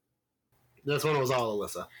with? This one was all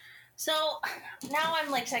Alyssa. So now I'm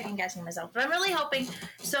like second guessing myself, but I'm really hoping.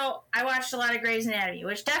 So I watched a lot of Grey's Anatomy,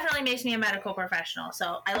 which definitely makes me a medical professional.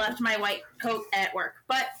 So I left my white coat at work,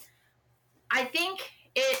 but I think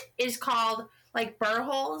it is called like burr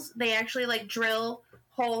holes. They actually like drill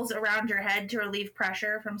holes around your head to relieve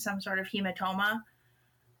pressure from some sort of hematoma.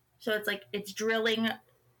 So it's like it's drilling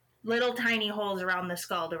little tiny holes around the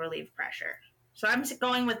skull to relieve pressure. So I'm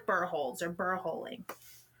going with burr holes or burr holing.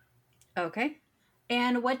 Okay.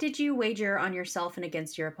 And what did you wager on yourself and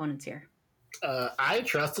against your opponents here? I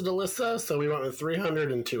trusted Alyssa, so we went with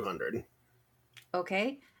 300 and 200.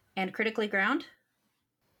 Okay. And critically ground?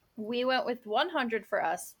 We went with 100 for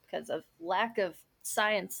us because of lack of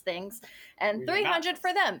science things, and 300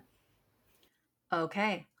 for them.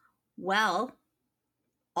 Okay. Well,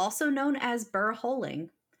 also known as burr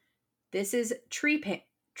holing, this is tree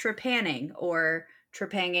trepanning or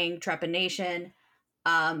trepanging, trepanation.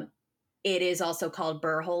 It is also called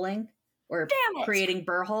burr-holing or Damn it. creating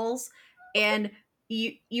burr holes. And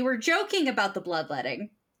you were joking about the bloodletting,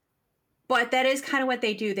 but that is kind of what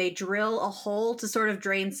they do. They drill a hole to sort of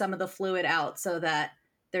drain some of the fluid out so that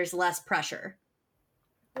there's less pressure.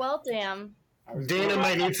 Well, damn. Dana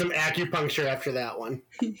might need some acupuncture after that one.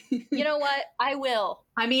 You know what? I will.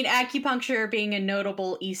 I mean, acupuncture being a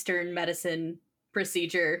notable Eastern medicine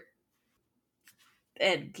procedure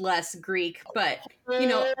and less Greek, but, you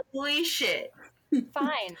know. Holy shit.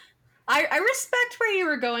 Fine. I respect where you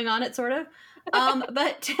were going on it, sort of.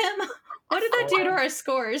 But Tim, what did that do to our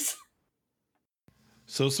scores?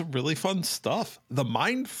 So some really fun stuff. The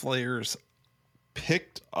Mind Flayers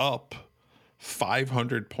picked up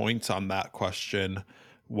 500 points on that question,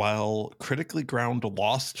 while Critically Ground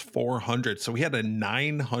lost 400. So we had a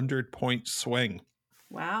 900-point swing.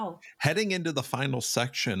 Wow. Heading into the final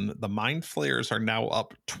section, the Mind Flayers are now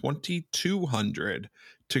up 2,200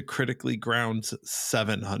 to Critically Ground's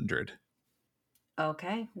 700.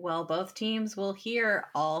 Okay, well, both teams will hear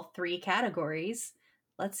all 3 categories.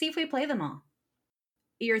 Let's see if we play them all.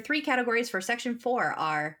 Your 3 categories for Section 4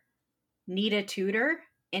 are Need a Tutor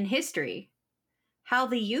in History, How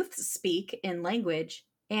the Youths Speak in Language,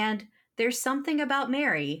 and There's Something About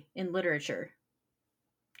Mary in Literature.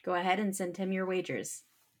 Go ahead and send Tim your wagers.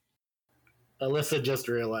 Alyssa just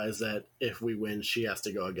realized that if we win, she has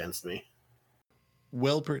to go against me.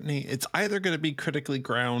 Well, Brittany, it's either going to be Critically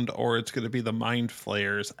Ground or it's going to be the Mind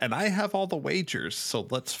Flayers, and I have all the wagers, so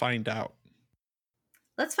let's find out.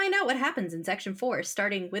 Let's find out what happens in Section 4,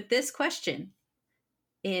 starting with this question.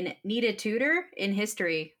 In Need a Tutor in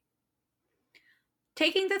History.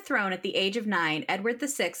 Taking the throne at the age of 9, Edward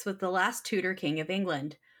VI was the last Tudor king of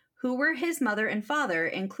England. Who were his mother and father,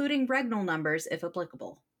 including regnal numbers if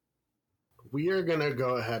applicable? We are going to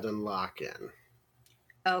go ahead and lock in.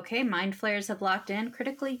 Okay, Mind Flayers have locked in.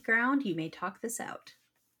 Critically Ground, you may talk this out.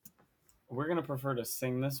 We're gonna prefer to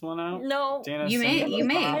sing this one out. No, Dana, You sing may- it. you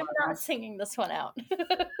may. I'm not singing this one out.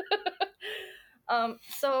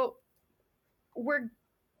 So we're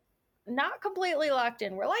not completely locked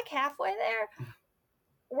in. We're like halfway there.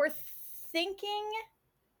 We're thinking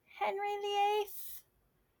Henry VIII,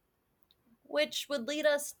 which would lead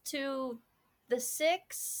us to the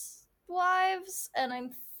 6 wives, and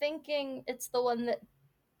I'm thinking it's the one that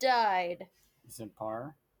died. Is it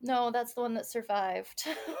par? No, that's the one that survived.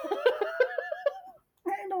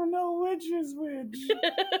 I don't know which is which.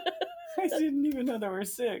 I didn't even know there were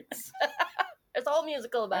 6. There's a whole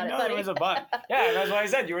musical about I know it, buddy. there was a bunch. Yeah, that's why I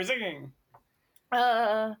said you were singing.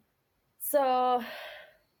 So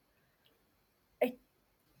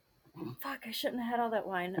I shouldn't have had all that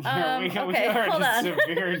wine. We Okay, are hold at on. a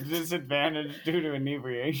severe disadvantage due to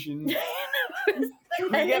inebriation. Can we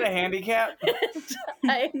get a handicap?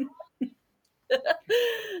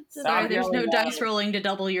 Sorry, there's no yelling dice at- rolling to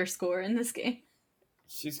double your score in this game.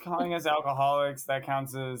 She's calling us alcoholics. That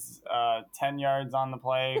counts as 10 yards on the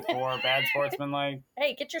play for bad sportsmanlike.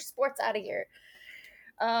 Hey, get your sports out of here.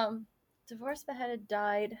 Divorced, beheaded,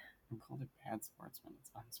 died, I called it bad sportsman. It's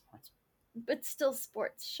unsportsman. but still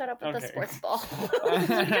sports. Shut up with the Okay. sports ball.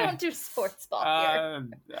 We don't do sports ball here.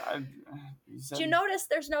 Do you notice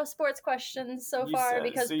there's no sports questions so You far said-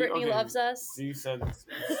 because so you- Brittany okay. loves us? So you said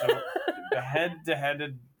so the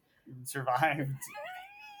head-to-headed survived,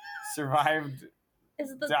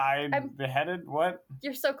 Is the died, I'm- beheaded. What?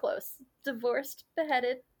 You're so close. Divorced,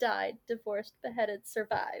 beheaded, died. Divorced, beheaded,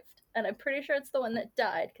 survived. And I'm pretty sure it's the one that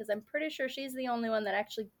died because I'm pretty sure she's the only one that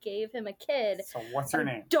actually gave him a kid. So what's her I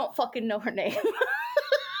name? Don't fucking know her name.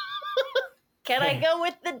 Can I go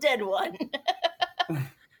with the dead one?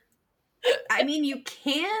 I mean, you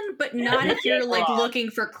can, but not if you're like looking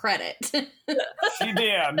for credit. She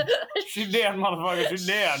did. She did, motherfucker. She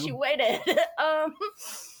did. She waited.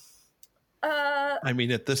 I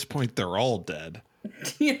mean, at this point, they're all dead.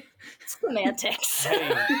 Semantics.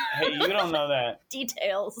 Hey, you don't know that.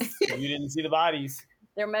 Details. You didn't see the bodies.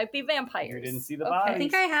 There might be vampires. You didn't see the Okay. bodies. I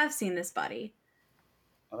think I have seen this body.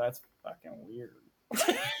 Oh, that's fucking weird.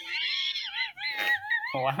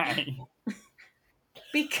 Why?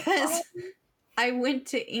 Because I went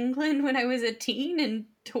to England when I was a teen and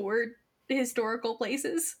toured historical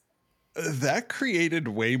places. That created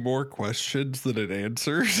way more questions than it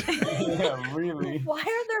answered. Yeah, really. Why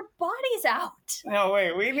are their bodies out? No,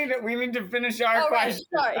 wait. We need to finish our Oh, right. question.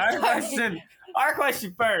 Sorry, Our sorry.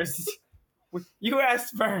 question first. You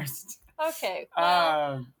asked first. Okay.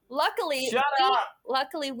 Well, Luckily, Shut up!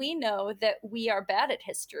 luckily we know that we are bad at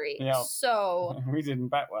history. Yeah. So We didn't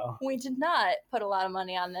bet well. we did not put a lot of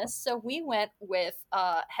money on this. So we went with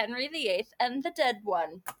Henry VIII and the dead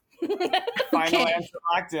one. Final Okay. answer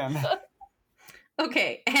locked in.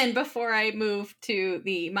 Okay, and before I move to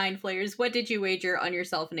the Mind Flayers, what did you wager on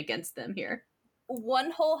yourself and against them here?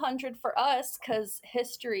 100 for us because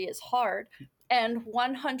history is hard, and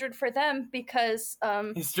 100 for them because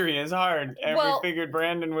History is hard, and Well- we figured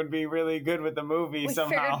Brandon would be really good with the movie we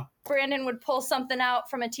somehow. figured Brandon would pull something out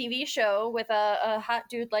from a TV show with a hot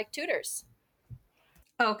dude like Tudors.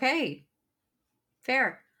 Okay.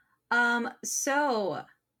 Fair. So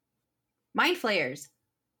Mind Flayers,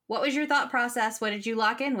 what was your thought process? What did you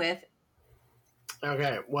lock in with?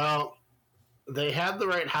 Okay, well, they had the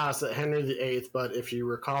right house at Henry VIII, but if you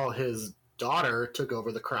recall, his daughter took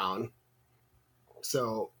over the crown.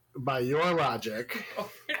 So, by your logic,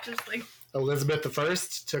 Just like Elizabeth I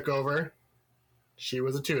took over. She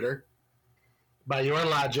was a Tudor. By your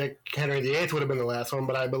logic, Henry VIII would have been the last one,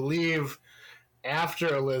 but I believe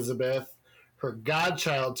after Elizabeth, her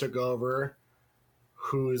godchild took over,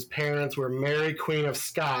 whose parents were Mary, Queen of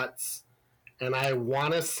Scots, and I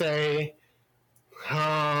want to say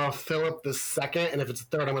Philip II, and if it's a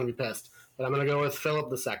third, I'm going to be pissed. But I'm going to go with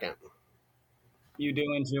Philip II. You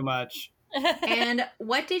doing too much. And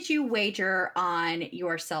what did you wager on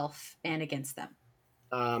yourself and against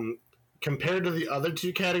them? Compared to the other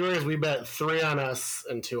two categories, we bet 3 on us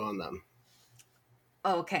and 2 on them.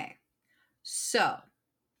 Okay. So,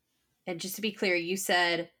 and just to be clear, you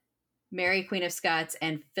said Mary, Queen of Scots,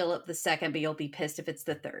 and Philip II, but you'll be pissed if it's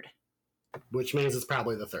the third. Which means it's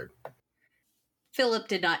probably the third. Philip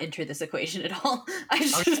did not enter this equation at all. I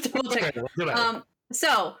just double checked. Okay,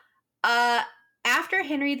 So, after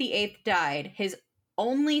Henry VIII died, his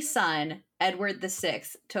only son, Edward VI,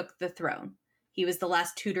 took the throne. He was the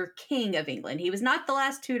last Tudor king of England. He was not the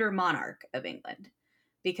last Tudor monarch of England,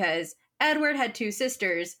 because Edward had 2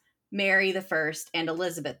 sisters, Mary I and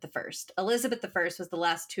Elizabeth I. Elizabeth I was the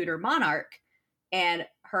last Tudor monarch, and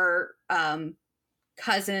her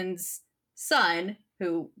cousin's son,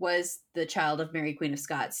 who was the child of Mary, Queen of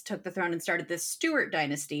Scots, took the throne and started the Stuart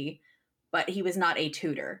dynasty, but he was not a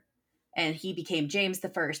Tudor. And he became James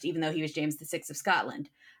I, even though he was James VI of Scotland.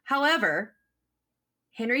 However,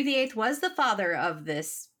 Henry VIII was the father of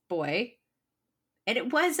this boy, and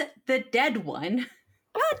it was the dead one,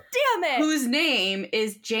 God damn it! whose name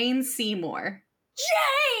is Jane Seymour.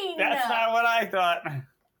 Jane? That's not what I thought.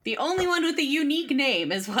 The only one with a unique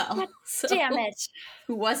name as well. So, Damn it.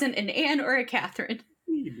 Who wasn't an Anne or a Catherine.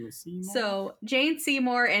 So, Jane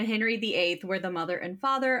Seymour and Henry VIII were the mother and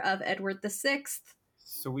father of Edward VI.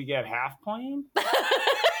 So we get half point?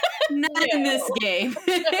 Not in this game.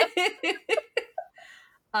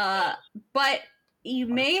 But you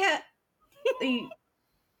may have...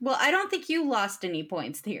 Well, I don't think you lost any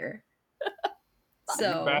points here.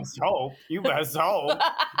 So, You best hope.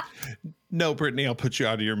 No, Brittany, I'll put you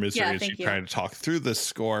out of your misery Yeah, as thank you you. try to talk through this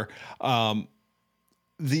score.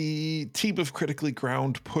 The team of Critically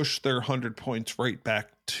Ground pushed their 100 points right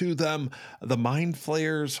back to them. The Mind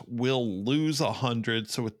Flayers will lose 100.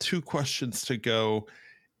 So with 2 questions to go,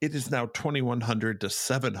 it is now 2,100 to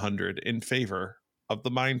 700 in favor of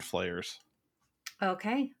the Mind Flayers.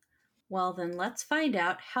 okay. Well, then let's find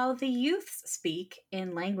out how the youths speak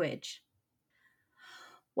in language.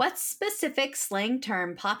 What specific slang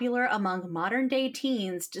term popular among modern-day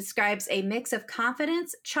teens describes a mix of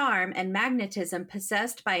confidence, charm, and magnetism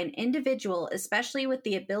possessed by an individual, especially with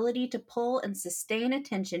the ability to pull and sustain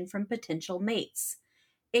attention from potential mates?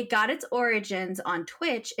 It got its origins on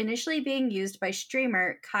Twitch, initially being used by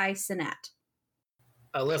streamer Kai Cenat.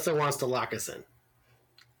 Alyssa wants to lock us in.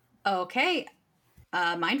 Okay.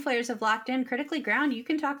 Mind Flayers have locked in Critically Ground. You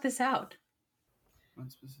can talk this out.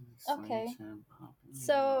 Okay.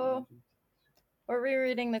 So, we're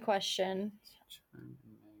rereading the question.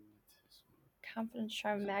 Confidence,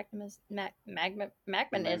 charm, magnetism.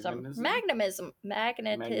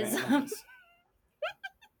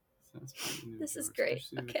 This is great.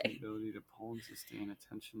 Especially with Okay. the ability to pull and sustain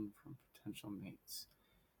attention from potential mates.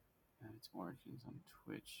 At its origins on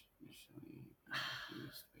Twitch, initially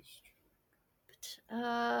used by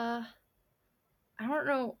I don't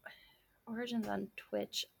know origins on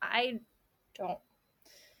Twitch. I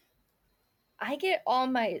get all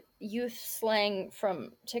my youth slang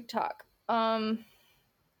from TikTok. And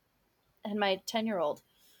my 10-year-old.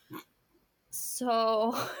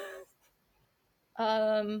 So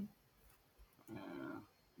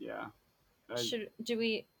yeah. do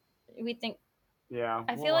we think Yeah.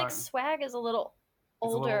 I feel like swag is a little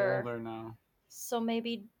It's older. a little older now. So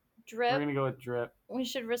maybe Drip. We're gonna go with drip. We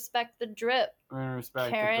should respect the drip. We're gonna respect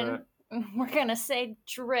the Karen, drip. we're gonna say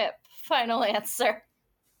drip. Final answer.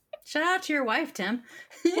 Shout out to your wife, Tim.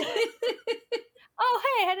 Oh,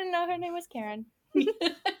 hey, I didn't know her name was Karen.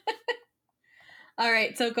 All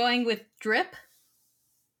right, so going with drip.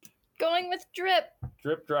 Going with drip.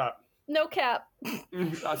 Drip drop. No cap.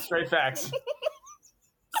 Straight facts.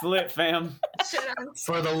 It's lit, fam.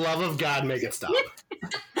 For the love of God, make it stop.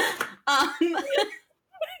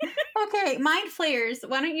 Okay, Mind Flayers,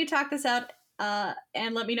 why don't you talk this out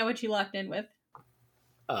and let me know what you locked in with?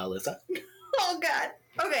 Alyssa? Oh God.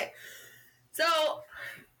 Okay. So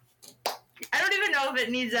I don't even know if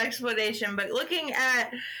it needs explanation, but looking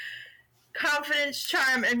at confidence,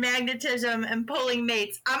 charm, and magnetism and pulling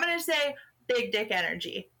mates, I'm gonna say big dick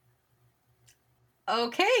energy.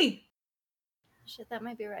 Okay. Shit, that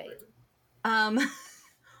might be right.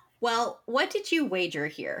 Well, what did you wager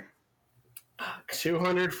here?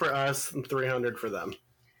 200 for us and 300 for them.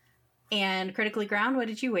 And Critically Ground, what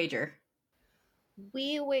did you wager?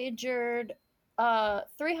 We wagered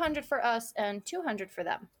 300 for us and 200 for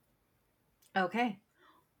them. Okay.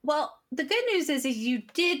 Well, the good news is you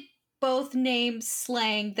did both name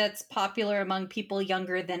slang that's popular among people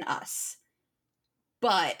younger than us.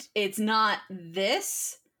 But it's not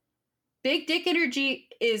this. Big dick energy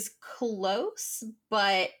is close,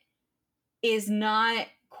 but is not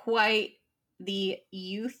quite the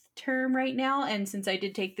youth term right now. And since I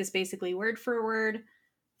did take this basically word for word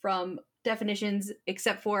from definitions,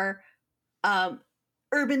 except for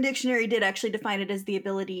Urban Dictionary did actually define it as the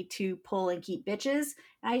ability to pull and keep bitches.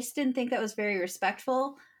 I just didn't think that was very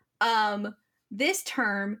respectful. This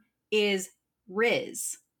term is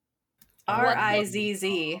Riz.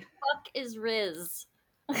 R-I-Z-Z. Fuck is Riz?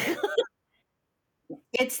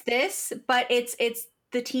 It's this, but it's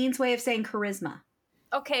the teens' way of saying charisma.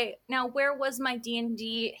 Okay, now where was my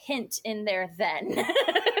D&D hint in there then?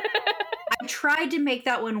 I tried to make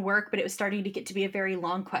that one work, but it was starting to get to be a very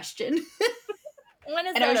long question. When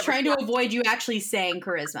is And that I was ever trying to done? avoid you actually saying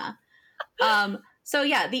charisma. So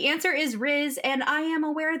yeah, the answer is Riz, and I am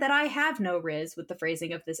aware that I have no Riz with the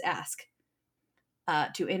phrasing of this ask.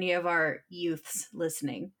 To any of our youths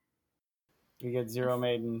listening. You get 0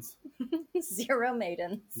 maidens. 0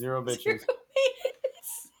 maidens. 0 bitches. 0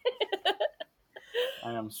 maidens.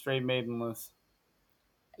 I am straight maidenless.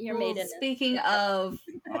 You're Well, maiden. speaking of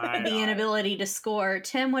the inability to score,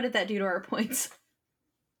 Tim, what did that do to our points?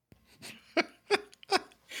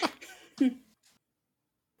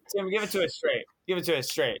 Tim, give it to us straight. Give it to us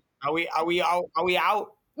straight. Are we out? Are we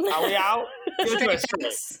out? Are we out? Give it to us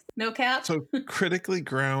straight. No cap? So Critically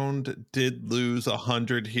Ground did lose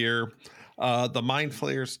 100 here. The Mind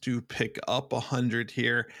Flayers do pick up 100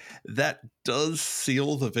 here. That does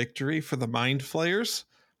seal the victory for the Mind Flayers.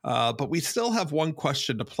 But we still have one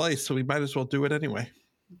question to play, so we might as well do it anyway.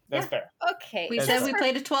 That's fair. Okay. We That's said fine. we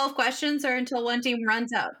played a 12 questions or until one team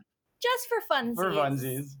runs out. Just for funsies. For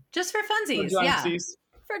funsies. Just for funsies, For yeah. junksies.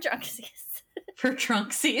 For drunksies. For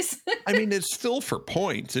drunksies. I mean, it's still for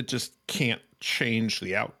points. It just can't change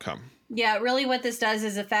the outcome. Yeah, really what this does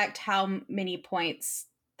is affect how many points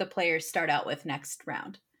the players start out with next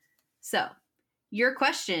round. So, your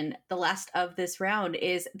question, the last of this round,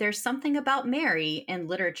 is there's something about Mary in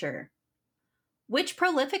literature. Which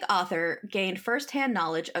prolific author gained firsthand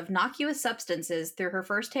knowledge of noxious substances through her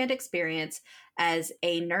firsthand experience as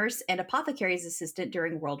a nurse and apothecary's assistant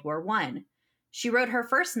during World War I? She wrote her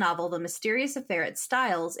first novel, The Mysterious Affair at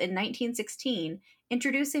Styles, in 1916,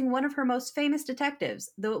 introducing one of her most famous detectives,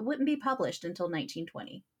 though it wouldn't be published until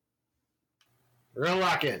 1920. We're gonna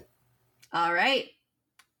lock in. All right.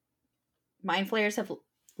 Mind Flayers have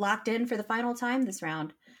locked in for the final time this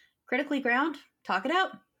round. Critically Ground, talk it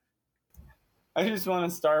out. I just want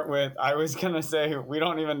to start with, I was going to say, we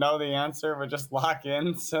don't even know the answer, but just lock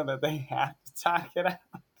in so that they have to talk it out.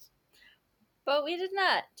 But we did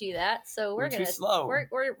not do that, so we're We're too gonna slow.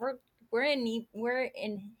 We're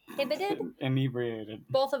inhibited. Inebriated.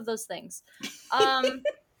 Both of those things.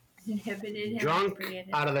 Inhibited. Drunk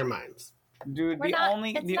out of their minds. Dude, We're the not-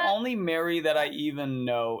 only it's the not- only Mary that I even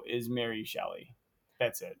know is Mary Shelley.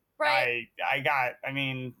 That's it. Right. I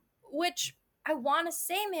mean, Which I want to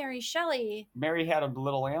say Mary Shelley, Mary had a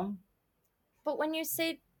little lamb. but when you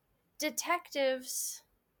say detectives,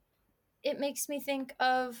 it makes me think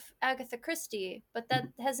of Agatha Christie, but that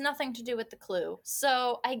has nothing to do with the clue.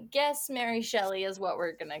 So I guess Mary Shelley is what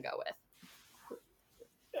we're gonna go with.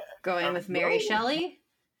 Going with Mary Shelley.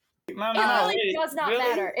 No, It really does not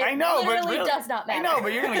matter. It I know, but literally does not matter. I know,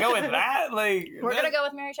 but you're gonna go with that. Like, We're gonna go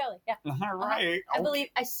with Mary Shelley. Yeah. All right.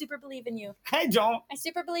 I super believe in you. I don't. I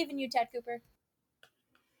super believe in you, Ted Cooper.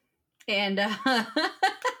 And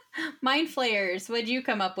Mind Flayers, what'd you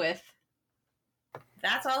come up with?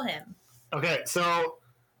 That's all him. Okay, so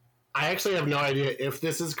I actually have no idea if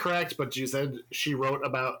this is correct, but you said she wrote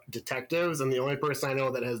about detectives, and the only person I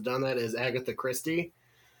know that has done that is Agatha Christie.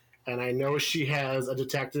 And I know she has a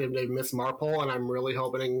detective named Miss Marple, and I'm really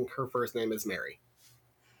hoping her first name is Mary.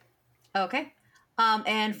 Okay.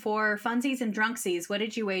 And for funsies and drunksies, what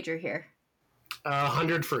did you wager here?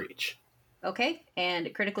 100 for each. Okay.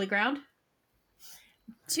 And critically ground?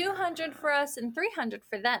 200 for us and 300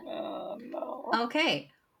 for them. Oh, no. Okay.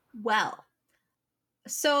 Well,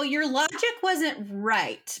 so your logic wasn't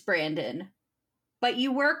right, Brandon, but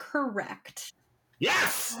you were correct.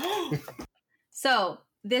 Yes! So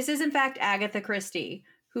this is in fact Agatha Christie,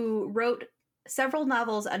 who wrote several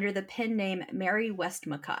novels under the pen name Mary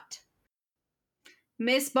Westmacott.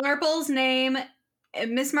 Miss Marple's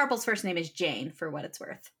first name is Jane, for what it's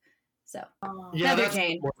worth. So, Yeah, Heather that's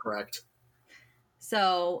Jane. more correct.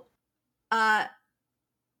 So,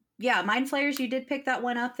 yeah, Mind Flayers, you did pick that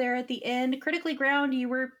one up there at the end. Critically Ground, you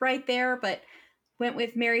were right there, but went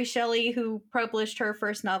with Mary Shelley, who published her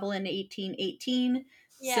first novel in 1818.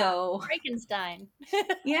 Yeah, So, Frankenstein.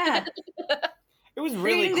 yeah. It was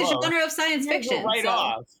really Reading close. the genre of science You guys were fiction. right so.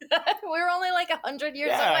 off. We're only like 100 years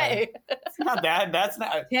Yeah. away. It's not bad. That's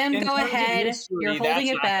not. Tim, in go terms of ahead. history, You're holding that's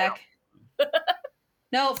it not back.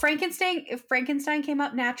 No, Frankenstein. If Frankenstein came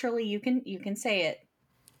up naturally, you can say it.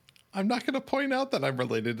 I'm not going to point out that I'm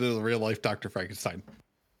related to the real life Dr. Frankenstein.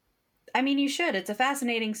 I mean, you should. It's a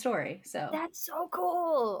fascinating story. So That's so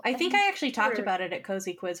cool. I think I actually talked Sure. about it at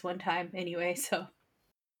Cozy Quiz one time. Anyway, so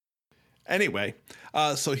Anyway,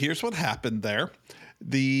 so here's what happened there.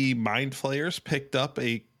 The Mind Flayers picked up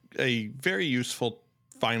a very useful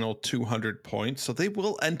final 200 points, so they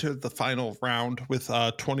will enter the final round with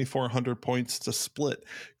 2,400 points to split.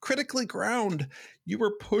 Critically Ground, you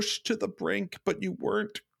were pushed to the brink, but you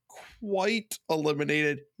weren't quite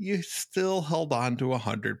eliminated. You still held on to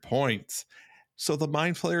 100 points. So the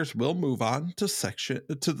Mind Flayers will move on to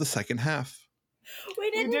the second half. We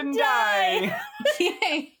We didn't, didn't die. die.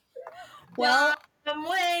 yay. Well, Some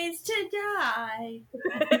ways to die.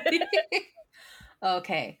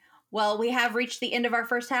 okay. Well, we have reached the end of our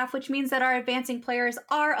first half, which means that our advancing players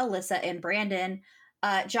are Alyssa and Brandon.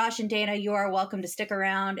 Josh and Dana, you are welcome to stick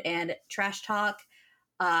around and trash talk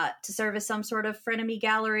to serve as some sort of frenemy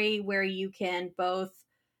gallery where you can both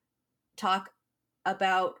talk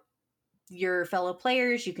about your fellow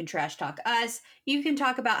players. You can trash talk us. You can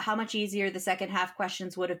talk about how much easier the second half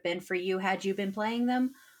questions would have been for you had you been playing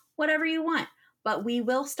them. Whatever you want. But we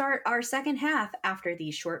will start our second half after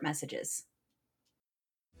these short messages.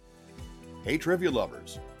 Hey trivia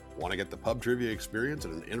lovers, want to get the pub trivia experience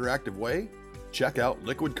in an interactive way? Check out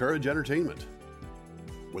Liquid Courage Entertainment.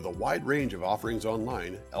 With a wide range of offerings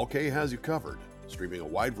online, LK has you covered, streaming a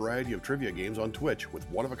wide variety of trivia games on Twitch with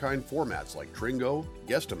one-of-a-kind formats like Tringo,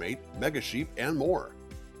 Guesstimate, Mega Sheep, and more.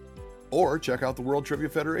 Or check out the World Trivia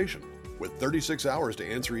Federation. With 36 hours to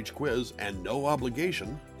answer each quiz and no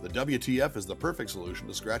obligation, the WTF is the perfect solution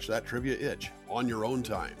to scratch that trivia itch on your own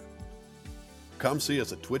time. Come see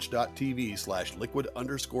us at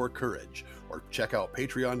twitch.tv/liquid_courage or check out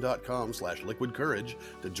patreon.com/liquidcourage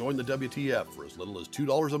to join the WTF for as little as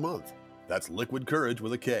 $2 a month. That's Liquid Courage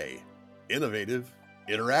with a K. Innovative,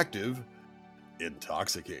 interactive,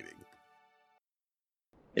 intoxicating.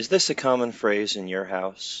 Is this a common phrase in your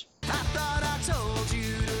house?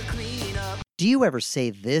 Do you ever say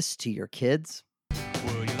this to your kids?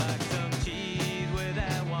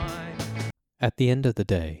 At the end of the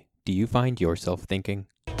day, do you find yourself thinking,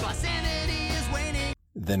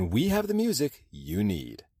 Then we have the music you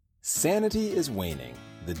need. Sanity is Waning,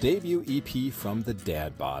 the debut EP from the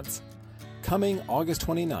Dad Bods. Coming August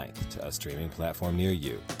 29th to a streaming platform near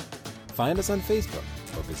you. Find us on Facebook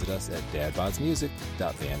or visit us at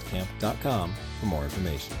dadbodsmusic.bandcamp.com for more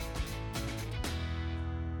information.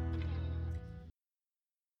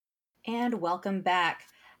 And welcome back.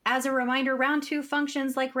 As a reminder, round 2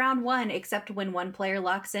 functions like round 1, except when one player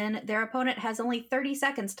locks in, their opponent has only 30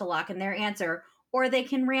 seconds to lock in their answer, or they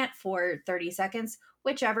can rant for 30 seconds,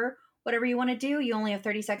 whichever. Whatever you want to do, you only have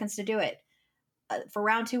 30 seconds to do it. For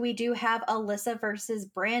round 2, we do have Alyssa versus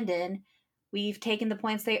Brandon. We've taken the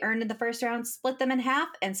points they earned in the first round, split them in half,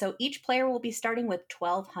 and so each player will be starting with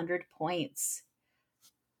 1,200 points.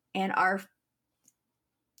 And our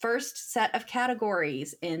first set of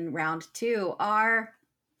categories in round 2 are,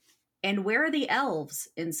 and where are the elves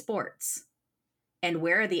in sports? And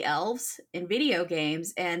where are the elves in video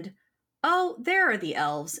games? And, oh, there are the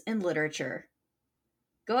elves in literature.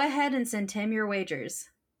 Go ahead and send Tim your wagers.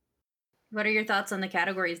 What are your thoughts on the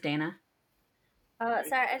categories, Dana?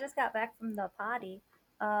 Sorry, I just got back from the potty.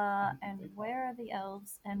 And where are the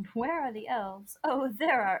elves? And where are the elves? Oh,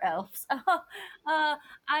 there are elves. I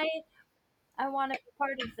want to be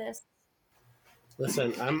part of this.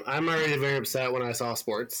 Listen, I'm already very upset when I saw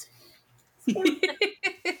sports. We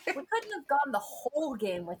couldn't have gone the whole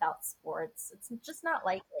game without sports. It's just not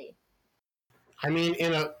likely. I mean,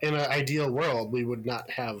 in an ideal world, we would not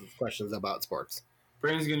have questions about sports.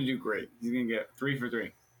 Brandon's gonna do great. He's gonna get 3 for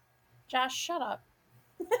 3. Josh, shut up.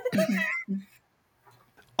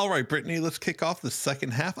 All right, Brittany, let's kick off the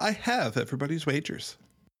second half. I have everybody's wagers.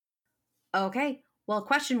 Okay. Well,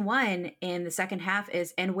 question 1 in the second half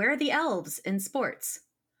is, and where are the elves in sports?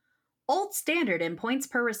 Old Standard and points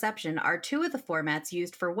per reception are 2 of the formats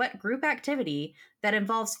used for what group activity that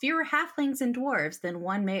involves fewer halflings and dwarves than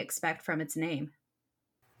one may expect from its name?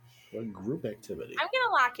 What group activity? I'm going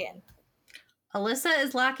to lock in. Alyssa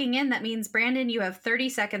is locking in. That means, Brandon, you have 30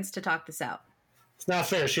 seconds to talk this out. It's not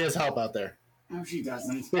fair. She has help out there. No, she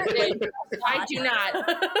doesn't. I do not.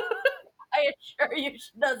 I assure you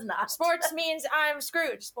she does not. Sports means I'm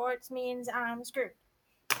screwed. Sports means I'm screwed.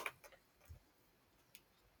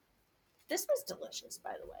 This was delicious,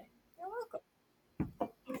 by the way. You're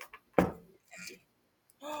welcome.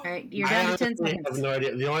 All right, you're down to 10 I seconds. have no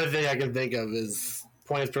idea. The only thing I can think of is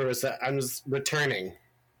points per reception. I'm just returning.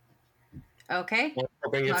 Okay. I'm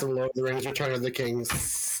hoping it's a Lord of the Rings Return of the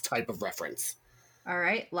Kings type of reference. All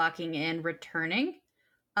right, locking in, returning.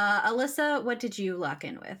 Alyssa, what did you lock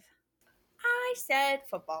in with? I said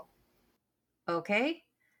football. Okay.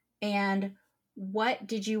 And what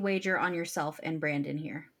did you wager on yourself and Brandon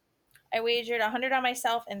here? I wagered 100 on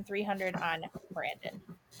myself and 300 on Brandon.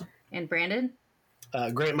 And Brandon?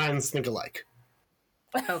 Great minds think alike.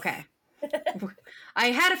 Okay.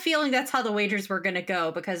 I had a feeling that's how the wagers were going to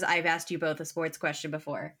go because I've asked you both a sports question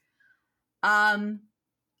before. Alyssa,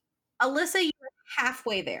 you're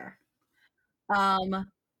halfway there.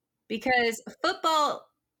 Because football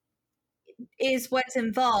is what's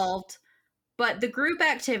involved, but the group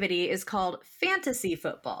activity is called fantasy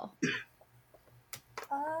football.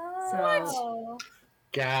 So,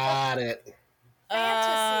 Got it.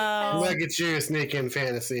 Fantasy. Look at you sneaking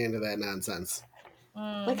fantasy into that nonsense.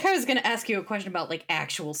 like I was going to ask you a question about like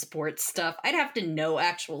actual sports stuff. I'd have to know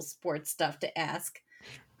actual sports stuff to ask.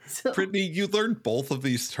 So, Brittany, you learned both of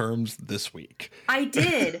these terms this week. I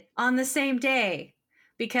did on the same day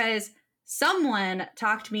because someone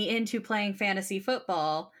talked me into playing fantasy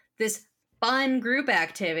football, this fun group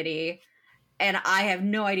activity, and I have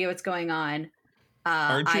no idea what's going on.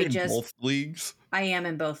 Aren't you in both leagues? I am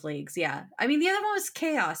in both leagues, yeah. I mean, the other one was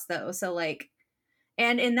Chaos, though, so like,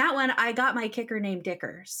 and in that one, I got my kicker named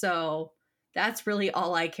Dicker, so that's really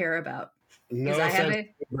all I care about. No offense,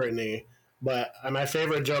 Brittany, but my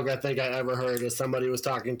favorite joke I think I ever heard is somebody was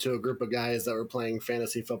talking to a group of guys that were playing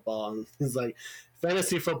fantasy football, and he's like,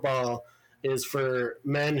 fantasy football is for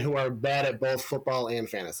men who are bad at both football and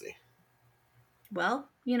fantasy. Well,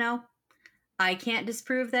 you know, I can't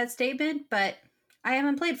disprove that statement, but I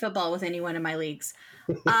haven't played football with anyone in my leagues.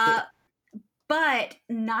 But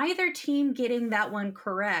neither team getting that one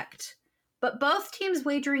correct, but both teams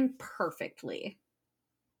wagering perfectly.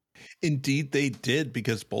 Indeed, they did,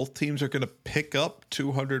 because both teams are going to pick up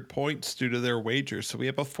 200 points due to their wagers. So we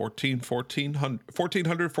have a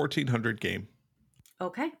 1400 game.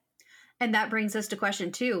 Okay. And that brings us to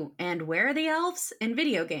question 2. And where are the elves in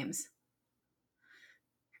video games?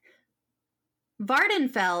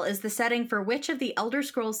 Vardenfell is the setting for which of the Elder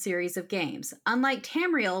Scrolls series of games? Unlike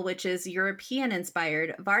Tamriel, which is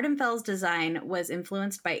European-inspired, Vardenfell's design was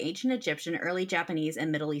influenced by ancient Egyptian, early Japanese,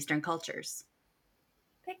 and Middle Eastern cultures.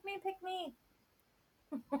 Pick me, pick me.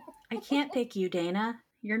 I can't pick you, Dana.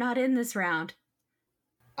 You're not in this round.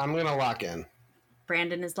 I'm going to lock in.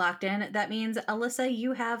 Brandon is locked in. That means, Alyssa,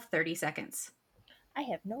 you have 30 seconds. I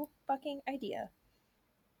have no fucking idea.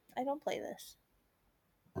 I don't play this.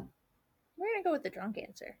 We're gonna go with the drunk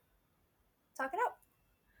answer. Talk it out.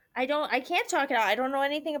 I can't talk it out. I don't know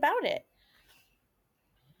anything about it.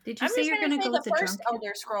 Did you say you're gonna go with the first drunk?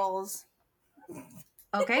 Elder Scrolls?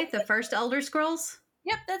 Okay, the first Elder Scrolls?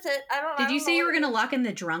 Yep, that's it. Did you say you were gonna lock in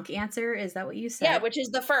the drunk answer? Is that what you said? Yeah, which is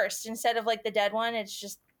the first. Instead of like the dead one, it's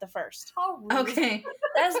just the first. How rude. Okay.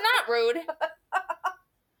 That's not rude.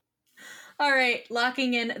 All right,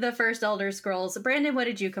 locking in the first Elder Scrolls. Brandon, what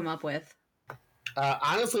did you come up with?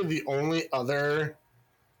 Honestly, the only other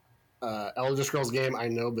Elder Scrolls game I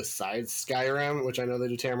know besides Skyrim, which I know they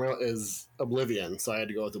do Tamriel, is Oblivion. So I had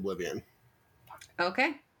to go with Oblivion.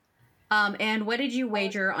 Okay. And what did you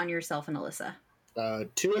wager on yourself and Alyssa? 2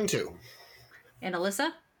 and 2. And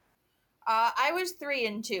Alyssa? I was 3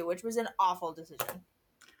 and 2, which was an awful decision.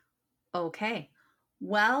 Okay.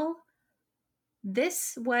 Well,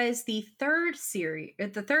 This was the third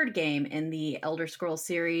game in the Elder Scrolls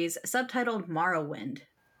series, subtitled Morrowind.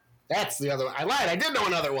 That's the other one. I lied. I did know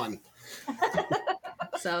another one.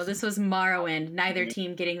 So this was Morrowind. Neither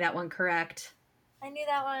team getting that one correct. I knew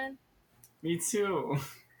that one. Me too.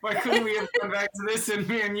 Why couldn't we have come back to this and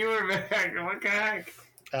me and you were back? What the heck?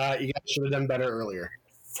 You guys should have done better earlier.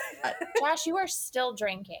 Josh, you are still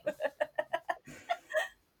drinking.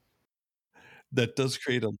 That does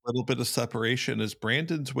create a little bit of separation, as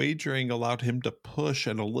Brandon's wagering allowed him to push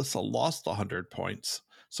and Alyssa lost 100 points.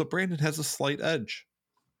 So Brandon has a slight edge.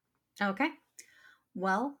 Okay.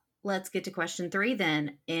 Well, let's get to question 3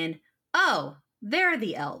 then. Oh, they're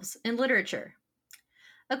the elves in literature.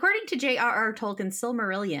 According to J.R.R. Tolkien's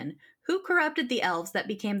Silmarillion, who corrupted the elves that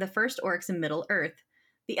became the first orcs in Middle-earth?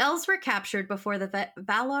 The elves were captured before the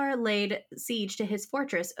Valar laid siege to his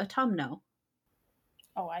fortress, Autumno.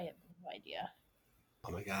 Oh, I have no idea.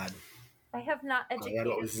 Oh my god. I have not Oh educated. my god,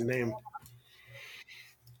 what was his name?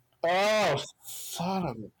 Oh, son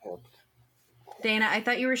of a bitch. Dana, I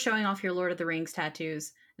thought you were showing off your Lord of the Rings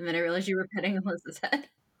tattoos, and then I realized you were petting Alyssa's head.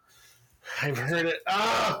 I've heard it.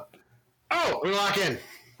 Oh, we lock in.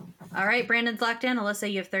 All right, Brandon's locked in.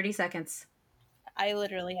 Alyssa, you have 30 seconds. I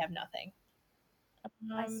literally have nothing.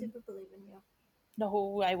 I super believe in you.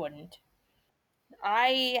 No, I wouldn't.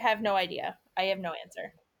 I have no idea. I have no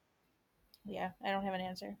answer. Yeah, I don't have an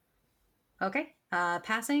answer. Okay,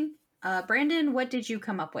 passing. Brandon, what did you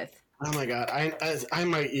come up with? Oh my god, I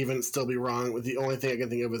might even still be wrong. With the only thing I can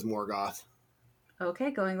think of is Morgoth. Okay,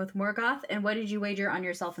 going with Morgoth. And what did you wager on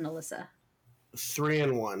yourself and Alyssa? 3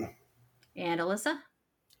 and 1. And Alyssa?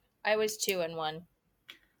 I was 2 and 1.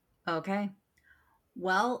 Okay.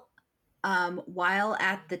 Well, while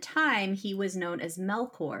at the time he was known as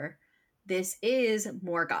Melkor, this is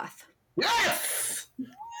Morgoth. Yes!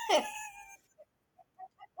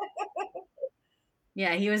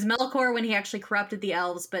 Yeah, he was Melkor when he actually corrupted the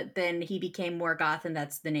elves, but then he became Morgoth, and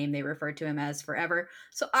that's the name they referred to him as forever.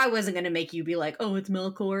 So I wasn't going to make you be like, oh, it's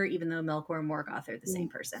Melkor, even though Melkor and Morgoth are the same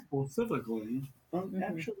person. Specifically,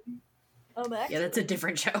 actually. Yeah, that's a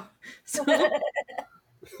different show. So,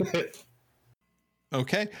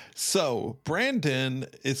 Okay, so Brandon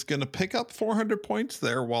is going to pick up 400 points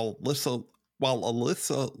there while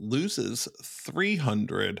Alyssa loses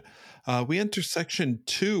 300. We enter section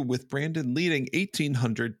 2 with Brandon leading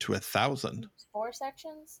 1,800 to 1,000. 4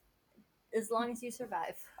 sections? As long as you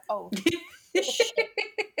survive. Oh. Shit.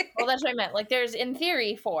 Well, that's what I meant. Like, there's, in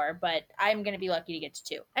theory, 4, but I'm going to be lucky to get to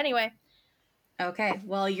 2. Anyway. Okay,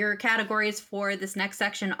 well, your categories for this next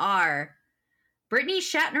section are Brittany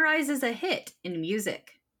Shatnerizes a hit in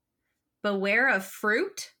music, Beware of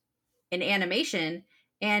Fruit in animation,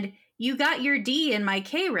 and You Got Your D in My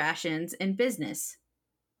K rations in business.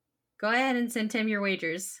 Go ahead and send Tim your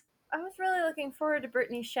wagers. I was really looking forward to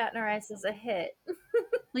Brittany Shatnerizes a hit.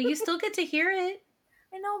 Well, you still get to hear it.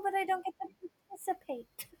 I know, but I don't get to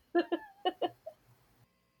participate.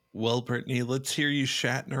 Well, Brittany, let's hear you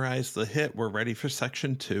Shatnerize the hit. We're ready for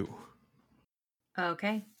section 2.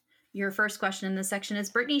 Okay. Your first question in this section is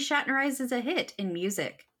Brittany Shatnerizes a hit in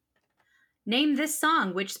music. Name this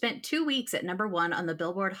song, which spent 2 weeks at number 1 on the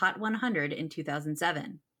Billboard Hot 100 in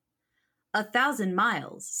 2007. 1,000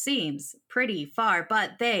 miles seems pretty far,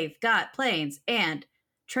 but they've got planes and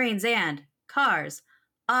trains and cars.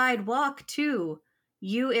 I'd walk to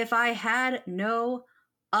you if I had no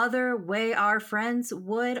other way. Our friends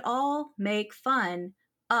would all make fun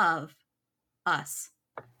of us.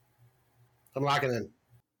 I'm locking in.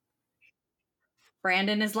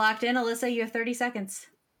 Brandon is locked in. Alyssa, you have 30 seconds.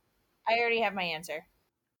 I already have my answer.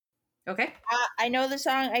 Okay. I know the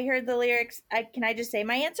song. I heard the lyrics. Can I just say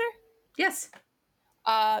my answer? Yes.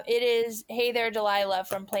 It is Hey There Delilah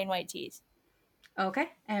from Plain White Tees. Okay.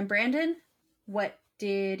 And Brandon, what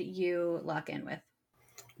did you lock in with?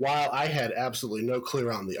 While I had absolutely no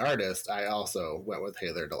clue on the artist, I also went with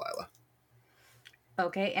Hey There Delilah.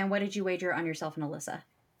 Okay. And what did you wager on yourself and Alyssa?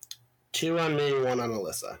 2 on me, 1 on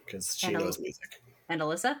Alyssa, because she knows music. And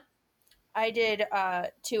Alyssa? I did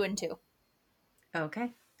 2 and 2.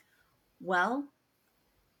 Okay. Well,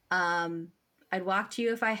 I'd walk to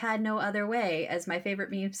you if I had no other way, as my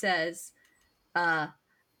favorite meme says.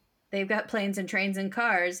 They've got planes and trains and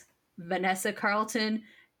cars. Vanessa Carlton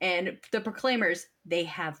and the Proclaimers, they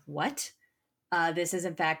have what? This is,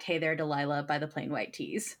 in fact, Hey There, Delilah by the Plain White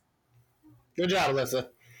Tees. Good job, Alyssa.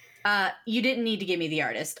 You didn't need to give me the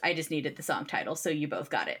artist. I just needed the song title, so you both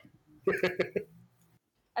got it.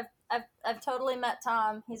 I've totally met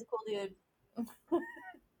Tom. He's a cool dude.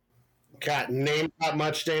 Got named that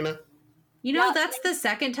much, Dana? You know, that's the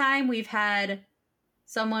second time we've had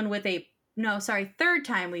someone with a third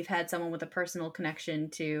time we've had someone with a personal connection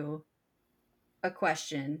to a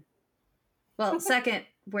question. Well, second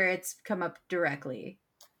where it's come up directly.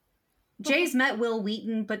 Jay's met Will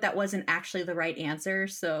Wheaton, but that wasn't actually the right answer,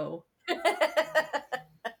 so...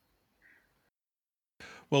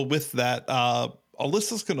 Well, with that,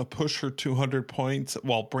 Alyssa's going to push her 200 points,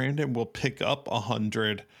 while Brandon will pick up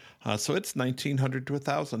 100. So it's 1,900 to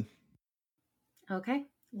 1,000. Okay.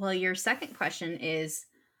 Well, your second question is,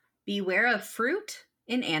 beware of fruit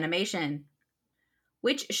in animation.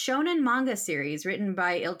 Which shonen manga series written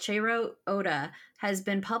by Ilchiro Oda has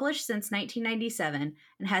been published since 1997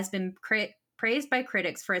 and has been praised by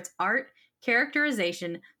critics for its art,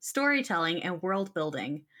 characterization, storytelling, and world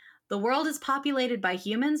building? The world is populated by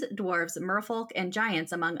humans, dwarves, merfolk, and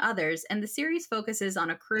giants, among others, and the series focuses on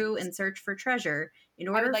a crew in search for treasure in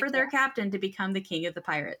order for their captain to become the king of the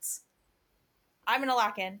pirates. I'm gonna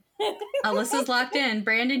lock in. Alyssa's locked in.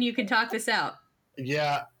 Brandon, you can talk this out.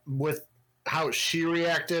 Yeah, with how she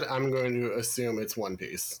reacted, I'm going to assume it's One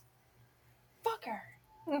Piece. Fuck her.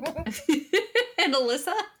 And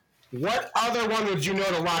Alyssa? What other one would you know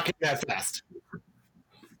to lock in that fast?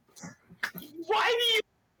 Why do you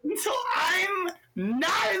until I'm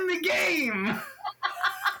not in the game?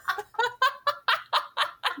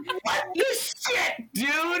 What the shit,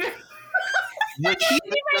 dude?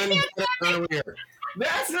 Earlier.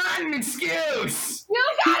 That's not an excuse. You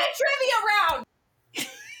got a trivia round.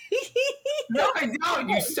 No, I don't.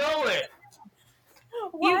 You stole it.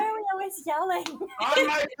 Why are we always yelling? On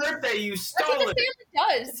my birthday, you stole it.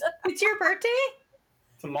 Does. It's your birthday?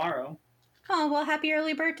 Tomorrow. Oh, well, happy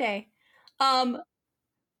early birthday.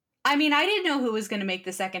 I mean, I didn't know who was going to make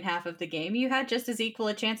the second half of the game. You had just as equal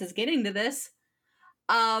a chance as getting to this.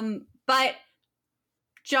 But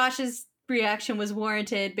Josh's reaction was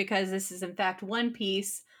warranted because this is in fact One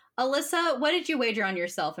Piece. Alyssa, what did you wager on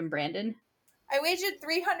yourself and Brandon? I wagered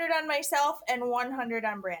 300 on myself and 100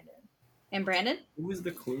 on Brandon. And Brandon? What was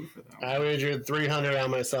the clue for that? I wagered 300 on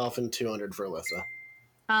myself and 200 for Alyssa.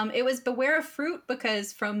 It was beware of fruit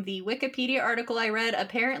because from the Wikipedia article I read,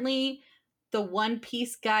 apparently the One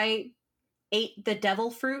Piece guy ate the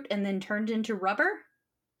devil fruit and then turned into rubber.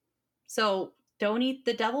 So don't eat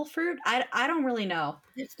the devil fruit? I don't really know.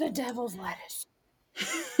 It's the devil's lettuce.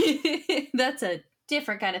 That's a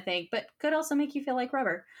different kind of thing, but could also make you feel like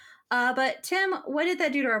rubber. But Tim, what did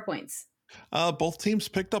that do to our points? Both teams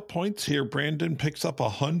picked up points here. Brandon picks up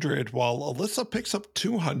 100, while Alyssa picks up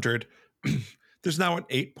 200. There's now an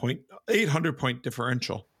 800 point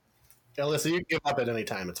differential. Alyssa, you can give up at any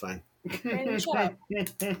time. It's fine.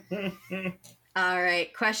 All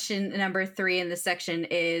right. Question number 3 in this section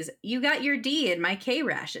is, you got your D in my K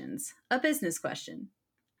rations. A business question.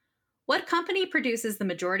 What company produces the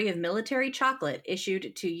majority of military chocolate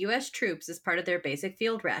issued to U.S. troops as part of their basic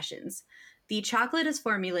field rations? The chocolate is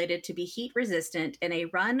formulated to be heat resistant, and a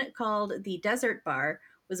run called the Desert Bar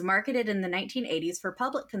was marketed in the 1980s for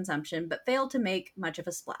public consumption but failed to make much of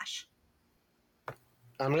a splash.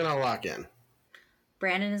 I'm going to lock in.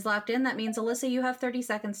 Brandon is locked in. That means, Alyssa, you have 30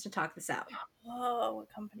 seconds to talk this out. Oh,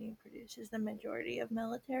 what company produces the majority of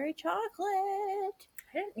military chocolate? I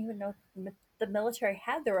didn't even know the military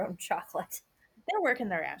had their own chocolate. They're working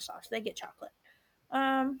their ass off. So they get chocolate.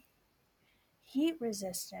 Heat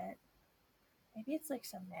resistant. Maybe it's like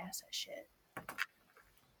some NASA shit.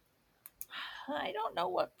 I don't know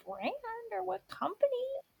what brand or what company.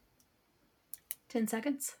 10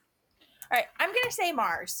 seconds. All right, I'm going to say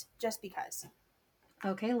Mars, just because.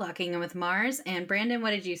 Okay, locking in with Mars. And Brandon,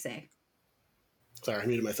 what did you say? Sorry, I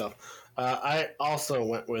muted myself. I also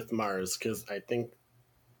went with Mars because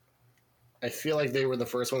I feel like they were the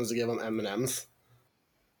first ones to give them M&Ms.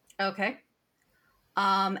 Okay.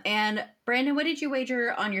 And Brandon, what did you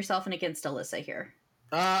wager on yourself and against Alyssa here?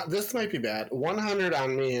 This might be bad. 100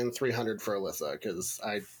 on me and 300 for Alyssa because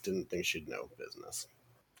I didn't think she'd know business.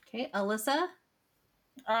 Okay, Alyssa?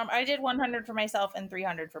 I did 100 for myself and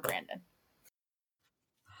 300 for Brandon.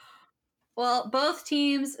 Well, both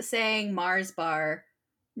teams saying Mars Bar,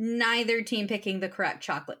 neither team picking the correct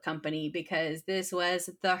chocolate company because this was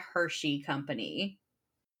the Hershey Company.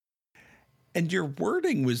 And your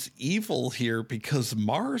wording was evil here because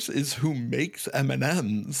Mars is who makes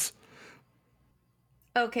M&Ms.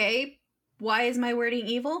 Okay, why is my wording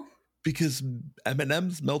evil? Because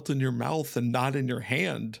M&Ms melt in your mouth and not in your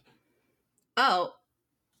hand. Oh.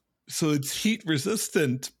 So it's heat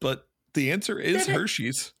resistant, but the answer is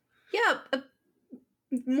Hershey's. Yeah,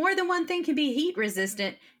 more than one thing can be heat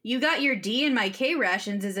resistant. You got your D in my K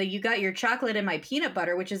rations you got your chocolate in my peanut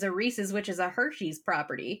butter, which is a Reese's, which is a Hershey's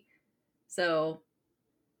property. So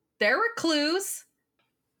there were clues.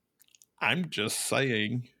 I'm just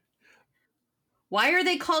saying. Why are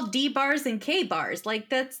they called D bars and K bars? Like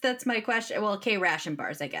that's my question. Well, K ration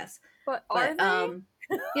bars, I guess. But are they?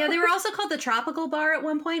 Yeah, they were also called the tropical bar at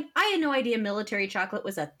one point. I had no idea military chocolate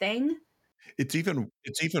was a thing. It's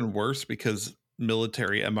even worse because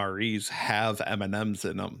military MREs have M&Ms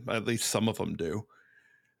in them. At least some of them do.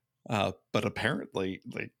 But apparently,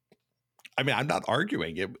 like, I mean, I'm not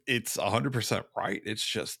arguing it. It's 100% right. It's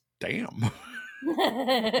just damn.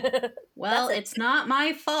 Well, it's not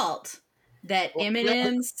my fault that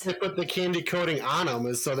M&Ms. They put the candy coating on them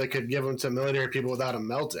is so they could give them to military people without them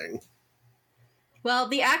melting. Well,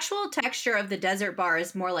 the actual texture of the desert bar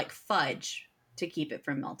is more like fudge to keep it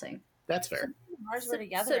from melting. That's fair. Mars were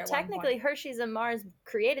together. So at one technically, point. Hershey's and Mars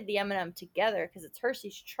created the M&M together because it's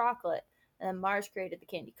Hershey's chocolate, and then Mars created the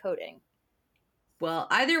candy coating. Well,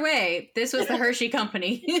 either way, this was the Hershey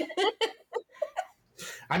company.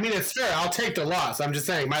 I mean, it's fair. I'll take the loss. I'm just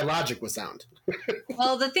saying my logic was sound.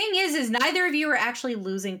 Well, the thing is neither of you are actually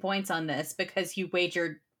losing points on this because you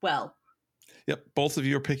wagered well. Yep, both of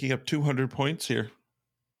you are picking up 200 points here.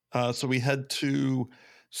 So we head to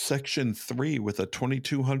section 3 with a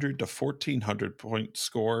 2,200 to 1,400 point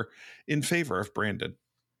score in favor of Brandon.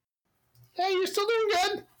 Hey, you're still doing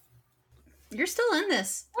good. You're still in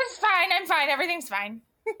this. It's fine. I'm fine. Everything's fine.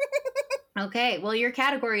 Okay, well, your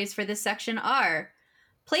categories for this section are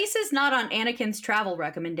places not on Anakin's travel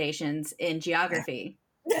recommendations in geography.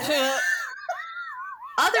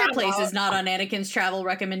 Other places not on Anakin's travel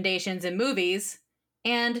recommendations in movies,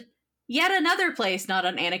 and yet another place not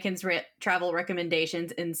on Anakin's travel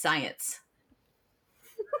recommendations in science.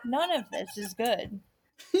 None of this is good.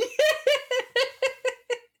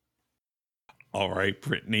 All right,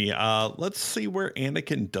 Brittany, let's see where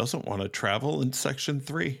Anakin doesn't want to travel in section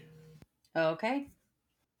 3. Okay.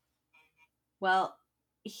 Well,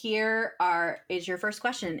 here is your first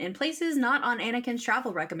question. In places not on Anakin's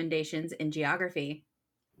travel recommendations in geography.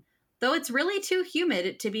 Though it's really too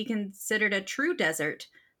humid to be considered a true desert,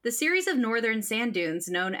 the series of northern sand dunes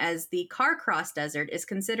known as the Carcross Desert is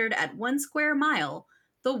considered at 1 square mile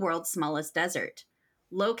the world's smallest desert.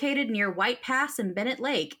 Located near White Pass and Bennett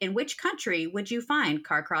Lake, in which country would you find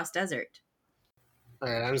Carcross Desert? All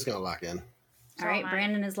right, I'm just going to lock in. All right,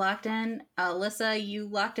 Brandon is locked in. Alyssa, you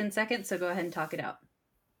locked in second, so go ahead and talk it out.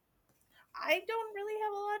 I don't really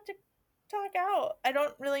have a lot to talk out. I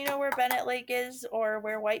don't really know where Bennett Lake is or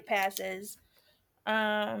where White Pass is.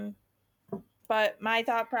 But my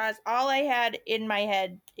thought process, all I had in my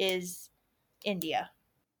head is India.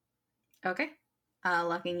 Okay.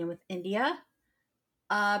 Locking in with India.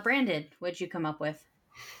 Brandon, what'd you come up with?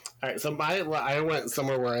 All right, so I went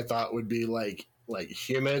somewhere where I thought would be like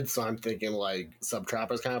humid, so I'm thinking like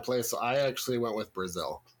subtropics kind of place. So I actually went with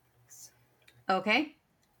Brazil. Okay.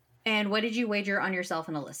 And what did you wager on yourself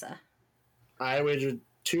and Alyssa? I wagered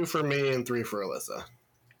 2 for me and 3 for Alyssa.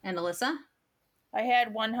 And Alyssa? I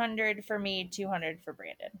had 100 for me, 200 for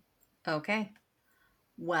Brandon. Okay.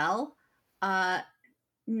 Well,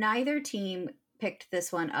 neither team picked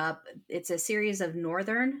this one up. It's a series of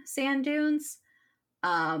northern sand dunes.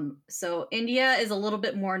 So India is a little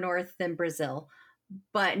bit more north than Brazil,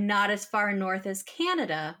 but not as far north as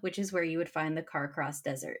Canada, which is where you would find the Carcross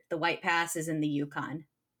Desert. The White Pass is in the Yukon.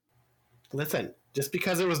 Listen, just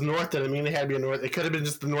because it was north didn't mean it had to be a north. It could have been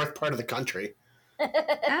just the north part of the country.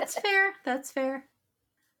 That's fair. That's fair.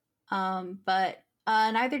 But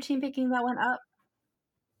neither team picking that one up.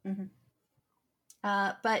 Mm-hmm.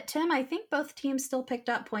 But Tim, I think both teams still picked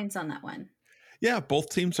up points on that one. Yeah, both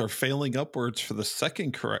teams are failing upwards for the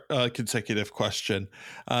second consecutive question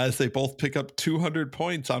as they both pick up 200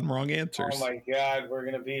 points on wrong answers. Oh my God, we're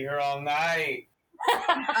going to be here all night.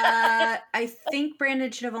 I think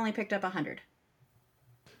Brandon should have only picked up 100.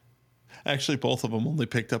 Actually, both of them only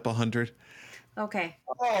picked up 100. Okay.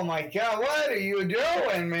 Oh my God, what are you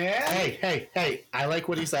doing, man? Hey, I like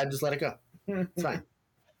what he said. Just let it go. It's fine.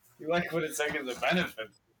 You like what it said as a benefit.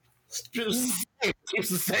 It's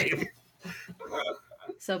the same.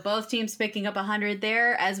 So both teams picking up 100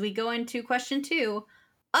 there as we go into question 2.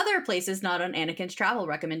 Other places not on Anakin's travel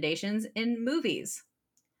recommendations in movies.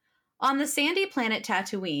 On the sandy planet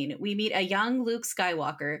Tatooine, we meet a young Luke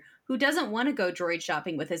Skywalker who doesn't want to go droid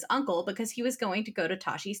shopping with his uncle because he was going to go to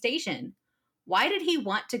Tosche Station. Why did he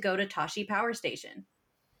want to go to Tosche Power Station?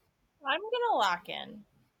 I'm going to lock in.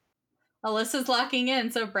 Alyssa's locking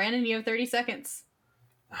in, so Brandon, you have 30 seconds.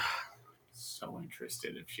 So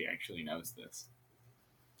interested if she actually knows this.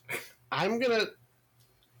 I'm gonna.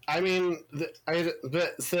 I mean, I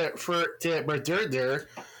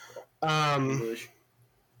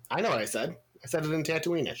know what I said. I said it in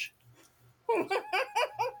Tatooine-ish.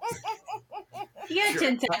 You got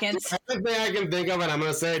 10 seconds. Everything I can think of, and I'm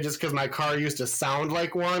going to say it just because my car used to sound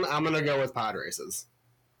like one, I'm going to go with pod races.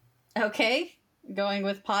 Okay, going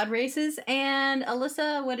with pod races. And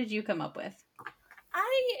Alyssa, what did you come up with?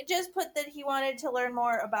 I just put that he wanted to learn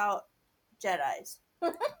more about Jedis.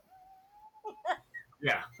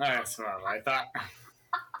 Yeah, that's what I thought.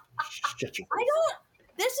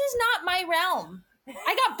 This is not my realm.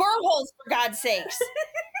 I got burn holes, for God's sakes.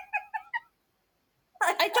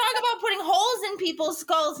 I talk about putting holes in people's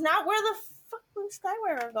skulls, not where the fuck Luke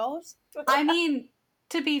Skywalker goes. I mean,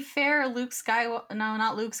 to be fair, not Luke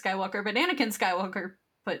Skywalker, but Anakin Skywalker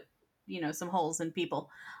put, some holes in people.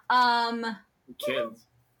 Kids.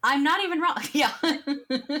 I'm not even wrong. Yeah.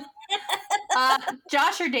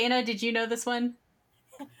 Josh or Dana, did you know this one?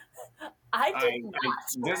 I did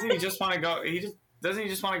not. Doesn't he just want to go? Doesn't he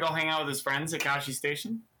just want to go hang out with his friends at Kashi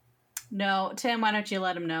Station? No, Tim, why don't you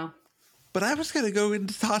let him know? But I was going to go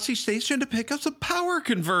into Tachi Station to pick up some power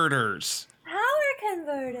converters. Power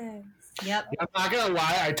converters. Yep. I'm not going to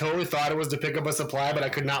lie, I totally thought it was to pick up a supply, but I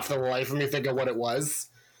could not for the life of me think of what it was.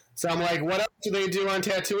 So I'm like, what else do they do on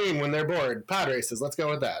Tatooine when they're bored? Pod races. Let's go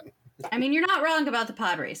with that. I mean, you're not wrong about the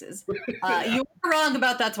pod races. You were wrong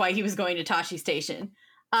about that's why he was going to Tashi Station.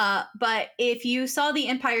 But if you saw the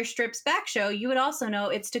Empire Strips Back show, you would also know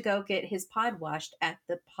it's to go get his pod washed at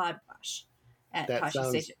the pod wash at Tashi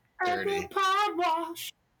Station. Dirty. Pod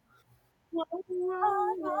wash.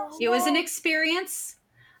 It was an experience,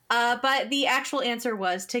 but the actual answer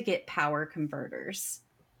was to get power converters.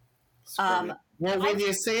 Well, when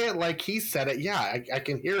you say it like he said it, yeah, I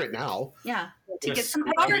can hear it now. Yeah, to get some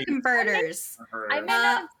power converters. I may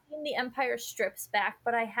not have seen the Empire Strips Back,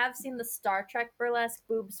 but I have seen the Star Trek burlesque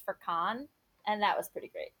boobs for Khan, and that was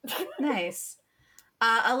pretty great. Nice.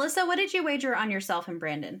 Alyssa, what did you wager on yourself and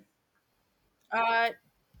Brandon?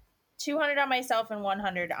 200 on myself and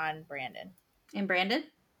 100 on Brandon. And Brandon?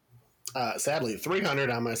 Sadly, 300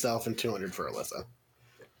 on myself and 200 for Alyssa.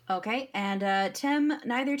 Okay, and Tim,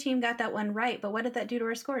 neither team got that one right, but what did that do to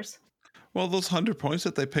our scores? Well, those 100 points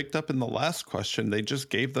that they picked up in the last question, they just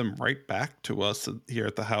gave them right back to us here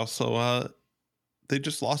at the house. So they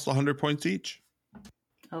just lost 100 points each.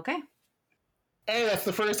 Okay. Hey, that's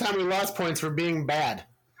the first time we lost points for being bad.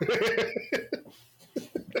 The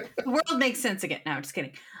world makes sense again. No, just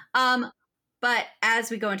kidding. But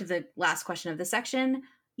as we go into the last question of the section,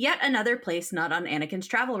 yet another place not on Anakin's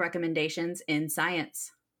travel recommendations in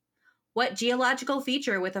science. What geological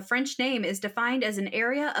feature with a French name is defined as an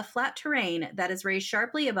area of flat terrain that is raised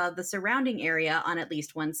sharply above the surrounding area on at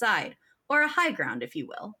least one side, or a high ground, if you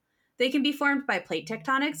will? They can be formed by plate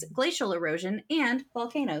tectonics, glacial erosion, and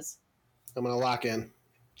volcanoes. I'm going to lock in.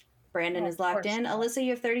 Brandon is locked in. Alyssa, you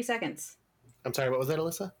have 30 seconds. I'm sorry, what was that,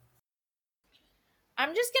 Alyssa?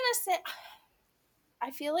 I'm just going to say,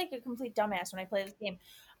 I feel like a complete dumbass when I play this game.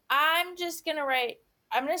 I'm just going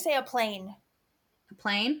to say a plane. A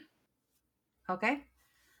plane? Okay.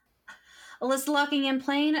 Alyssa locking in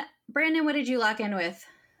plane. Brandon, what did you lock in with?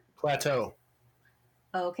 Plateau.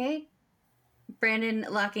 Okay. Brandon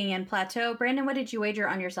locking in plateau. Brandon, what did you wager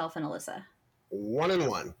on yourself and Alyssa? 1 and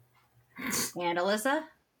 1. And Alyssa?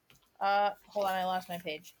 Hold on, I lost my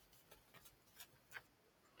page.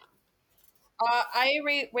 I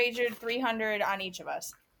wagered 300 on each of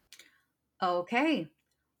us. Okay.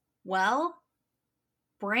 Well,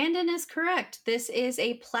 Brandon is correct. This is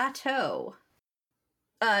a plateau.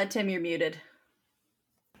 Tim, you're muted.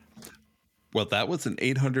 Well, that was an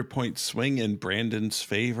 800-point swing in Brandon's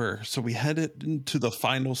favor. So we headed into the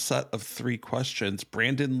final set of 3 questions.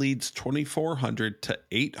 Brandon leads 2,400 to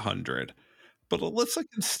 800. But Alyssa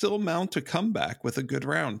can still mount a comeback with a good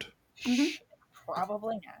round. Mm-hmm.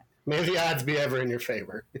 Probably not. May the odds be ever in your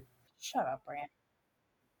favor. Shut up, Brandon.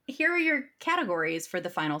 Here are your categories for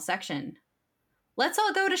the final section. Let's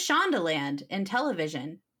all go to Shondaland in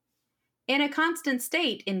television. In a constant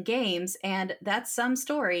state in games, and that's some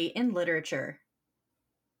story in literature.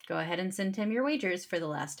 Go ahead and send Tim your wagers for the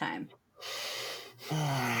last time.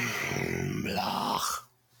 Blah.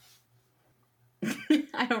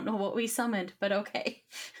 I don't know what we summoned, but okay.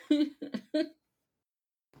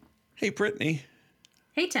 Hey, Brittany.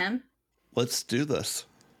 Hey, Tim. Let's do this.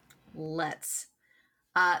 Let's.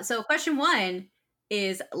 So question 1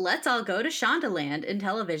 is, let's all go to Shondaland in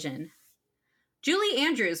television. Julie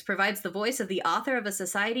Andrews provides the voice of the author of a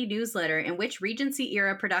Society newsletter in which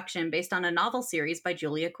Regency-era production based on a novel series by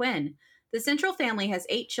Julia Quinn. The central family has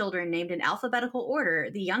 8 children named in alphabetical order,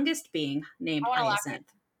 the youngest being named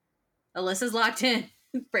Hyacinth. Alyssa's locked in.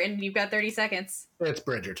 Brandon, you've got 30 seconds. It's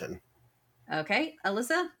Bridgerton. Okay.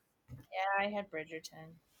 Alyssa? Yeah, I had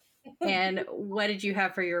Bridgerton. And what did you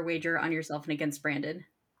have for your wager on yourself and against Brandon?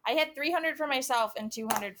 I I had 300 for myself and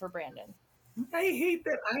 200 for Brandon. I hate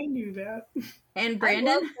that I knew that. And I Brandon?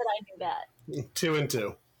 love that I knew that. 2 and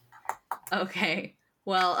 2. Okay.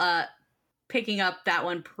 Well, picking up that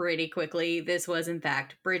one pretty quickly, this was in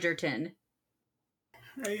fact Bridgerton.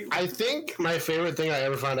 I think my favorite thing I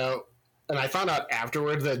ever found out, and I found out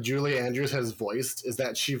afterwards that Julie Andrews has voiced, is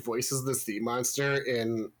that she voices the sea monster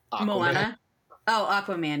in Aquaman. Moana? Oh,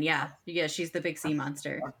 Aquaman, yeah. Yeah, she's the big sea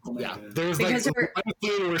monster. Yeah, there's Because like her- one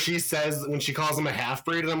scene where she says, when she calls him a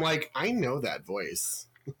half-breed, and I'm like, I know that voice.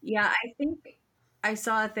 Yeah, I think I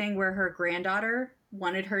saw a thing where her granddaughter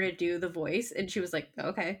wanted her to do the voice, and she was like,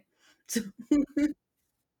 okay.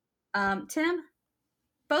 Tim,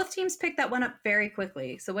 both teams picked that one up very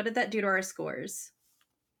quickly. So what did that do to our scores?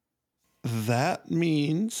 That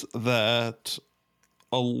means that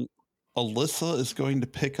Alyssa is going to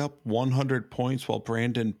pick up 100 points while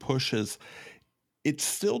Brandon pushes. It's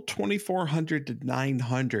still 2,400 to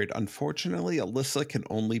 900. Unfortunately, Alyssa can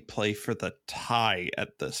only play for the tie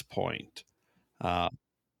at this point. Well,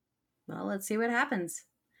 let's see what happens.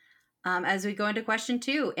 As we go into question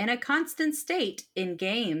 2, in a constant state in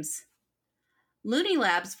games. Looney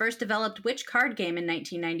Labs first developed which card game in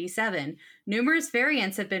 1997? Numerous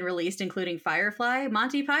variants have been released, including Firefly,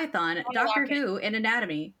 Monty Python, Doctor Who, and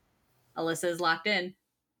Anatomy. Alyssa is locked in,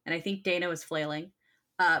 and I think Dana was flailing.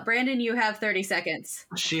 Brandon, you have 30 seconds.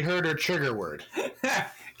 She heard her trigger word.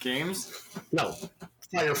 Games? No,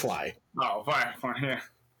 Firefly. Oh, Firefly, yeah.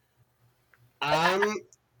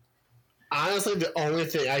 Honestly, the only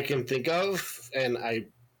thing I can think of, and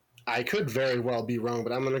I could very well be wrong,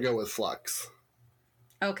 but I'm going to go with Flux.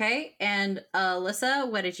 Okay, and Alyssa,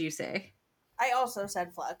 what did you say? I also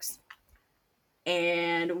said Flux.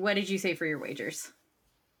 And what did you say for your wagers?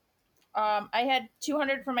 I had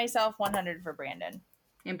 200 for myself, 100 for Brandon.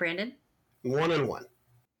 And Brandon? 1 and 1.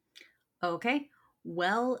 Okay.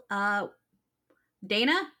 Well,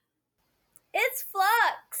 Dana? It's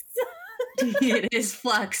Flux. It is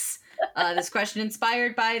Flux. This question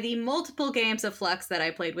inspired by the multiple games of Flux that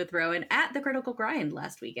I played with Rowan at the Critical Grind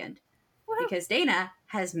last weekend. Because Dana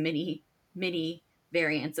has many, many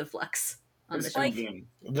variants of Flux on the show.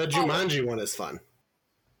 The Jumanji one is fun.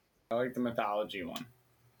 I like the mythology one.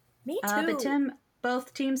 Me too. But Tim,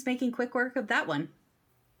 both teams making quick work of that one.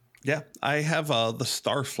 Yeah, I have the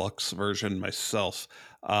Starflux version myself.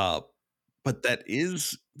 But that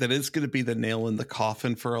is going to be the nail in the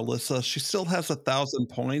coffin for Alyssa. She still has 1,000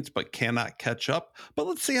 points, but cannot catch up. But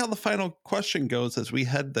let's see how the final question goes as we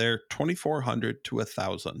head there, 2,400 to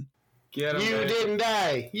 1,000. Get him, You baby. didn't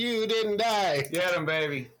die. You didn't die. Get him,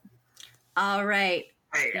 baby. All right.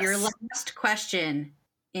 Yes. Your last question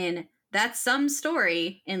in That's Some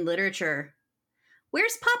Story in Literature.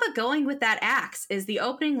 Where's Papa going with that axe is the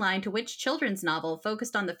opening line to which children's novel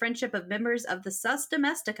focused on the friendship of members of the Sus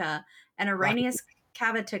domestica and Araneus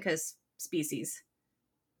cavaticus species.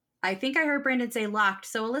 I think I heard Brandon say locked,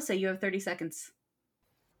 so Alyssa, you have 30 seconds.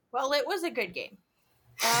 Well, it was a good game.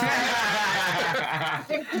 I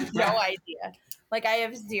have no idea. Like, I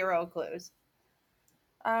have zero clues.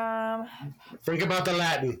 Think about the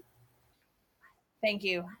Latin. Thank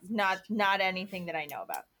you. Not anything that I know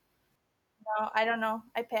about. No, I don't know.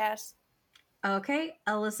 I pass. Okay,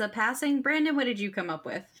 Alyssa passing. Brandon, what did you come up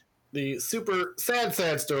with? The super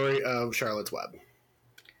sad story of Charlotte's Web.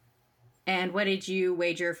 And what did you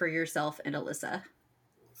wager for yourself and Alyssa?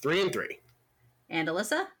 3 and 3. And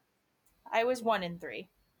Alyssa? I was 1 and 3.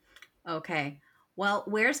 Okay. Well,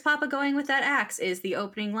 where's Papa going with that axe is the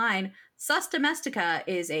opening line. Sus domestica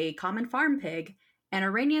is a common farm pig, and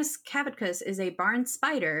Araneus cavaticus is a barn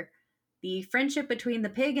spider. The friendship between the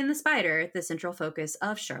pig and the spider, the central focus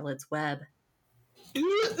of Charlotte's Web.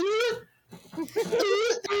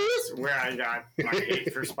 That's where I got my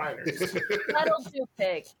hate for spiders. That'll do,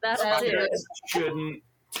 pig. That'll do. Spiders shouldn't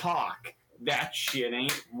talk. That shit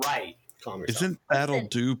ain't right. Calm yourself. Isn't That'll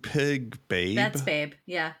Do Pig, Babe? That's Babe,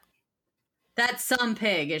 yeah. That's Some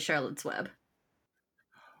Pig is Charlotte's Web.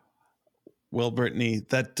 Well, Brittany,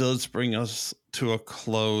 that does bring us to a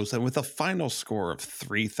close. And with a final score of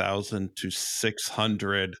 3,000 to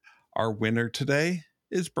 600, our winner today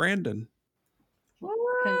is Brandon.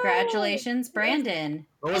 Congratulations, Brandon.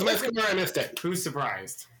 What was my score? I missed it. Who's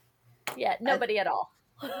surprised? Yeah, nobody at all.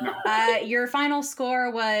 Your final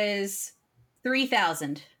score was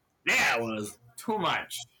 3,000. Yeah, it was. Too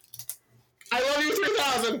much. I love you,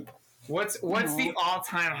 3,000. What's the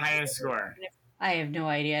all-time highest score? I have no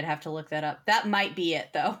idea. I'd have to look that up. That might be it,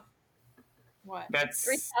 though. What? That's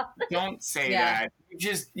 3,000. don't say Yeah. that.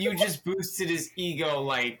 You just boosted his ego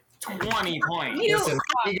like 20 points. Listen,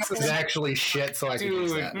 Ego is actually shit, so I can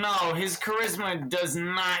use Dude, that. no, his charisma does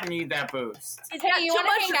not need that boost. He's Hey, got you too want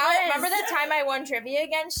to much hang out? riz. Remember that time I won trivia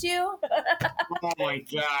against you? Oh my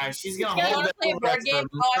gosh, she's You gonna guys hold want to that play a over board us game? for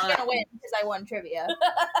Oh, I'm months. gonna win because I won trivia.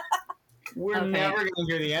 We're Okay. never gonna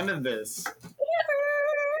hear the end of this.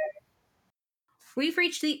 We've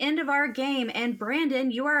reached the end of our game, and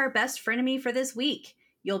Brandon, you are our best frenemy for this week.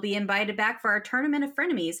 You'll be invited back for our Tournament of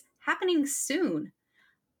Frenemies, happening soon.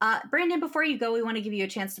 Brandon, before you go, we want to give you a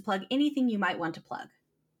chance to plug anything you might want to plug.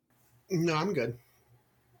 No, I'm good.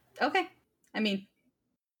 Okay. I mean,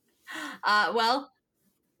 well,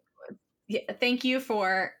 yeah, thank you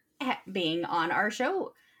for being on our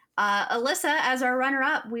show. Alyssa, as our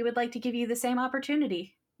runner-up, we would like to give you the same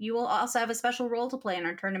opportunity. You will also have a special role to play in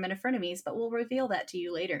our Tournament of Frenemies, but we'll reveal that to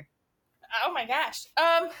you later. Oh my gosh.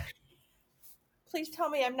 Please tell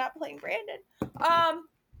me I'm not playing Brandon.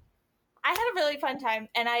 I had a really fun time,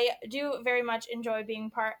 and I do very much enjoy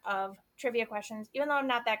being part of trivia questions, even though I'm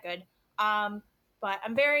not that good. But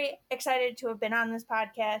I'm very excited to have been on this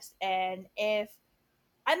podcast, and if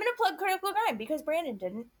I'm going to plug Critical Grind because Brandon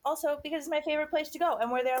didn't. Also, because it's my favorite place to go,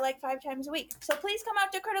 and we're there like 5 times a week. So please come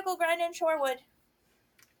out to Critical Grind in Shorewood.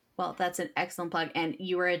 Well, that's an excellent plug, and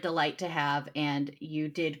you were a delight to have, and you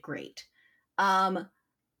did great. From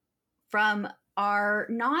our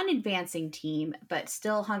non-advancing team, but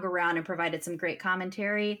still hung around and provided some great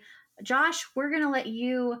commentary, Josh, we're going to let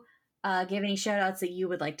you give any shout-outs that you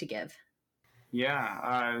would like to give.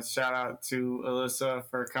 Yeah, shout out to Alyssa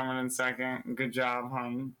for coming in second. Good job,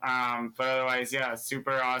 hon. But otherwise, yeah,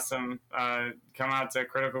 super awesome. Come out to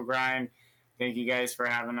Critical Grind. Thank you guys for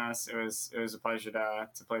having us. It was a pleasure to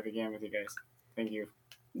play the game with you guys. Thank you.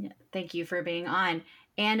 Yeah, thank you for being on.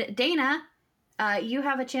 And Dana, you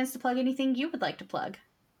have a chance to plug anything you would like to plug.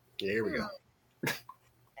 Yeah, here we go.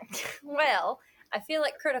 Well, I feel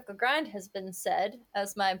like Critical Grind has been said,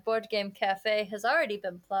 as my board game cafe has already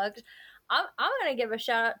been plugged. I'm going to give a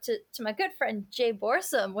shout out to my good friend Jay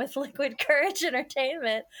Borsum with Liquid Courage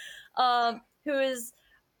Entertainment, who is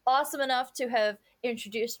awesome enough to have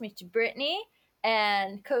introduced me to Brittany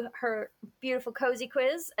and her beautiful cozy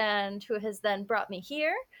quiz, and who has then brought me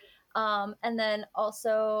here. And then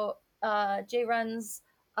also Jay runs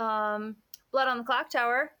Blood on the Clock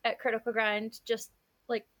Tower at Critical Grind just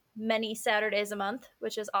like many Saturdays a month,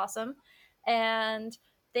 which is awesome. And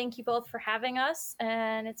thank you both for having us,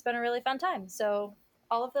 and it's been a really fun time. So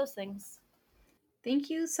all of those things. Thank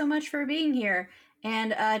you so much for being here.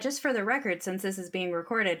 And just for the record, since this is being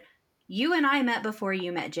recorded, you and I met before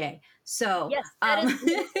you met Jay. So yes, that is,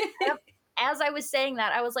 as I was saying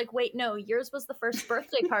that, I was like, wait, no, yours was the first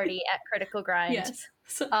birthday party at Critical Grind yes.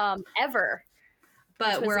 ever.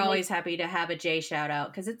 But we're always happy to have a Jay shout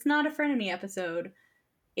out, because it's not a frenemy episode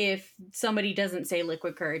if somebody doesn't say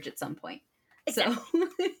Liquid Courage at some point. Exactly. So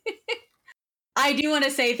I do want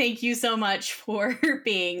to say thank you so much for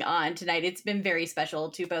being on tonight. It's been very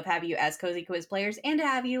special to both have you as Cozy Quiz players and to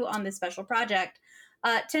have you on this special project.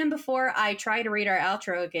 Tim, before I try to read our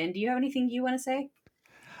outro again, do you have anything you want to say?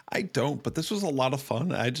 I don't, but this was a lot of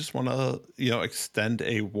fun. I just want to, extend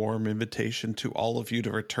a warm invitation to all of you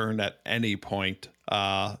to return at any point.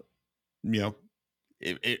 You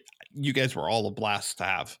guys were all a blast to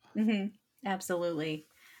have. Mm-hmm. Absolutely.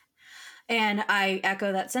 And I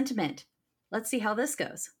echo that sentiment. Let's see how this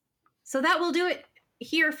goes. So that will do it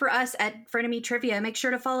here for us at Frenemy Trivia. Make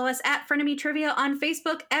sure to follow us at Frenemy Trivia on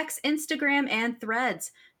Facebook, X, Instagram, and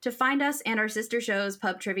Threads. To find us and our sister shows,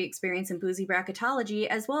 Pub Trivia Experience and Boozy Bracketology,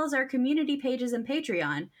 as well as our community pages and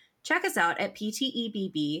Patreon, check us out at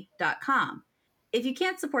ptebb.com. If you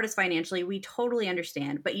can't support us financially, we totally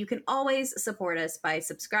understand, but you can always support us by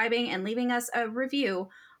subscribing and leaving us a review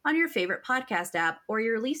on your favorite podcast app or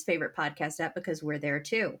your least favorite podcast app, because we're there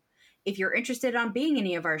too. If you're interested in being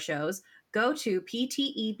any of our shows, go to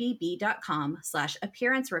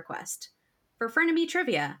ptebb.com/appearance request. For Frenemy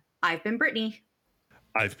Trivia, I've been Brittany.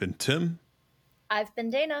 I've been Tim. I've been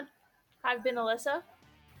Dana. I've been Alyssa.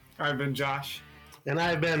 I've been Josh. And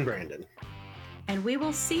I've been Brandon. And we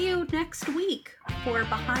will see you next week for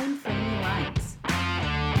Behind Frenemy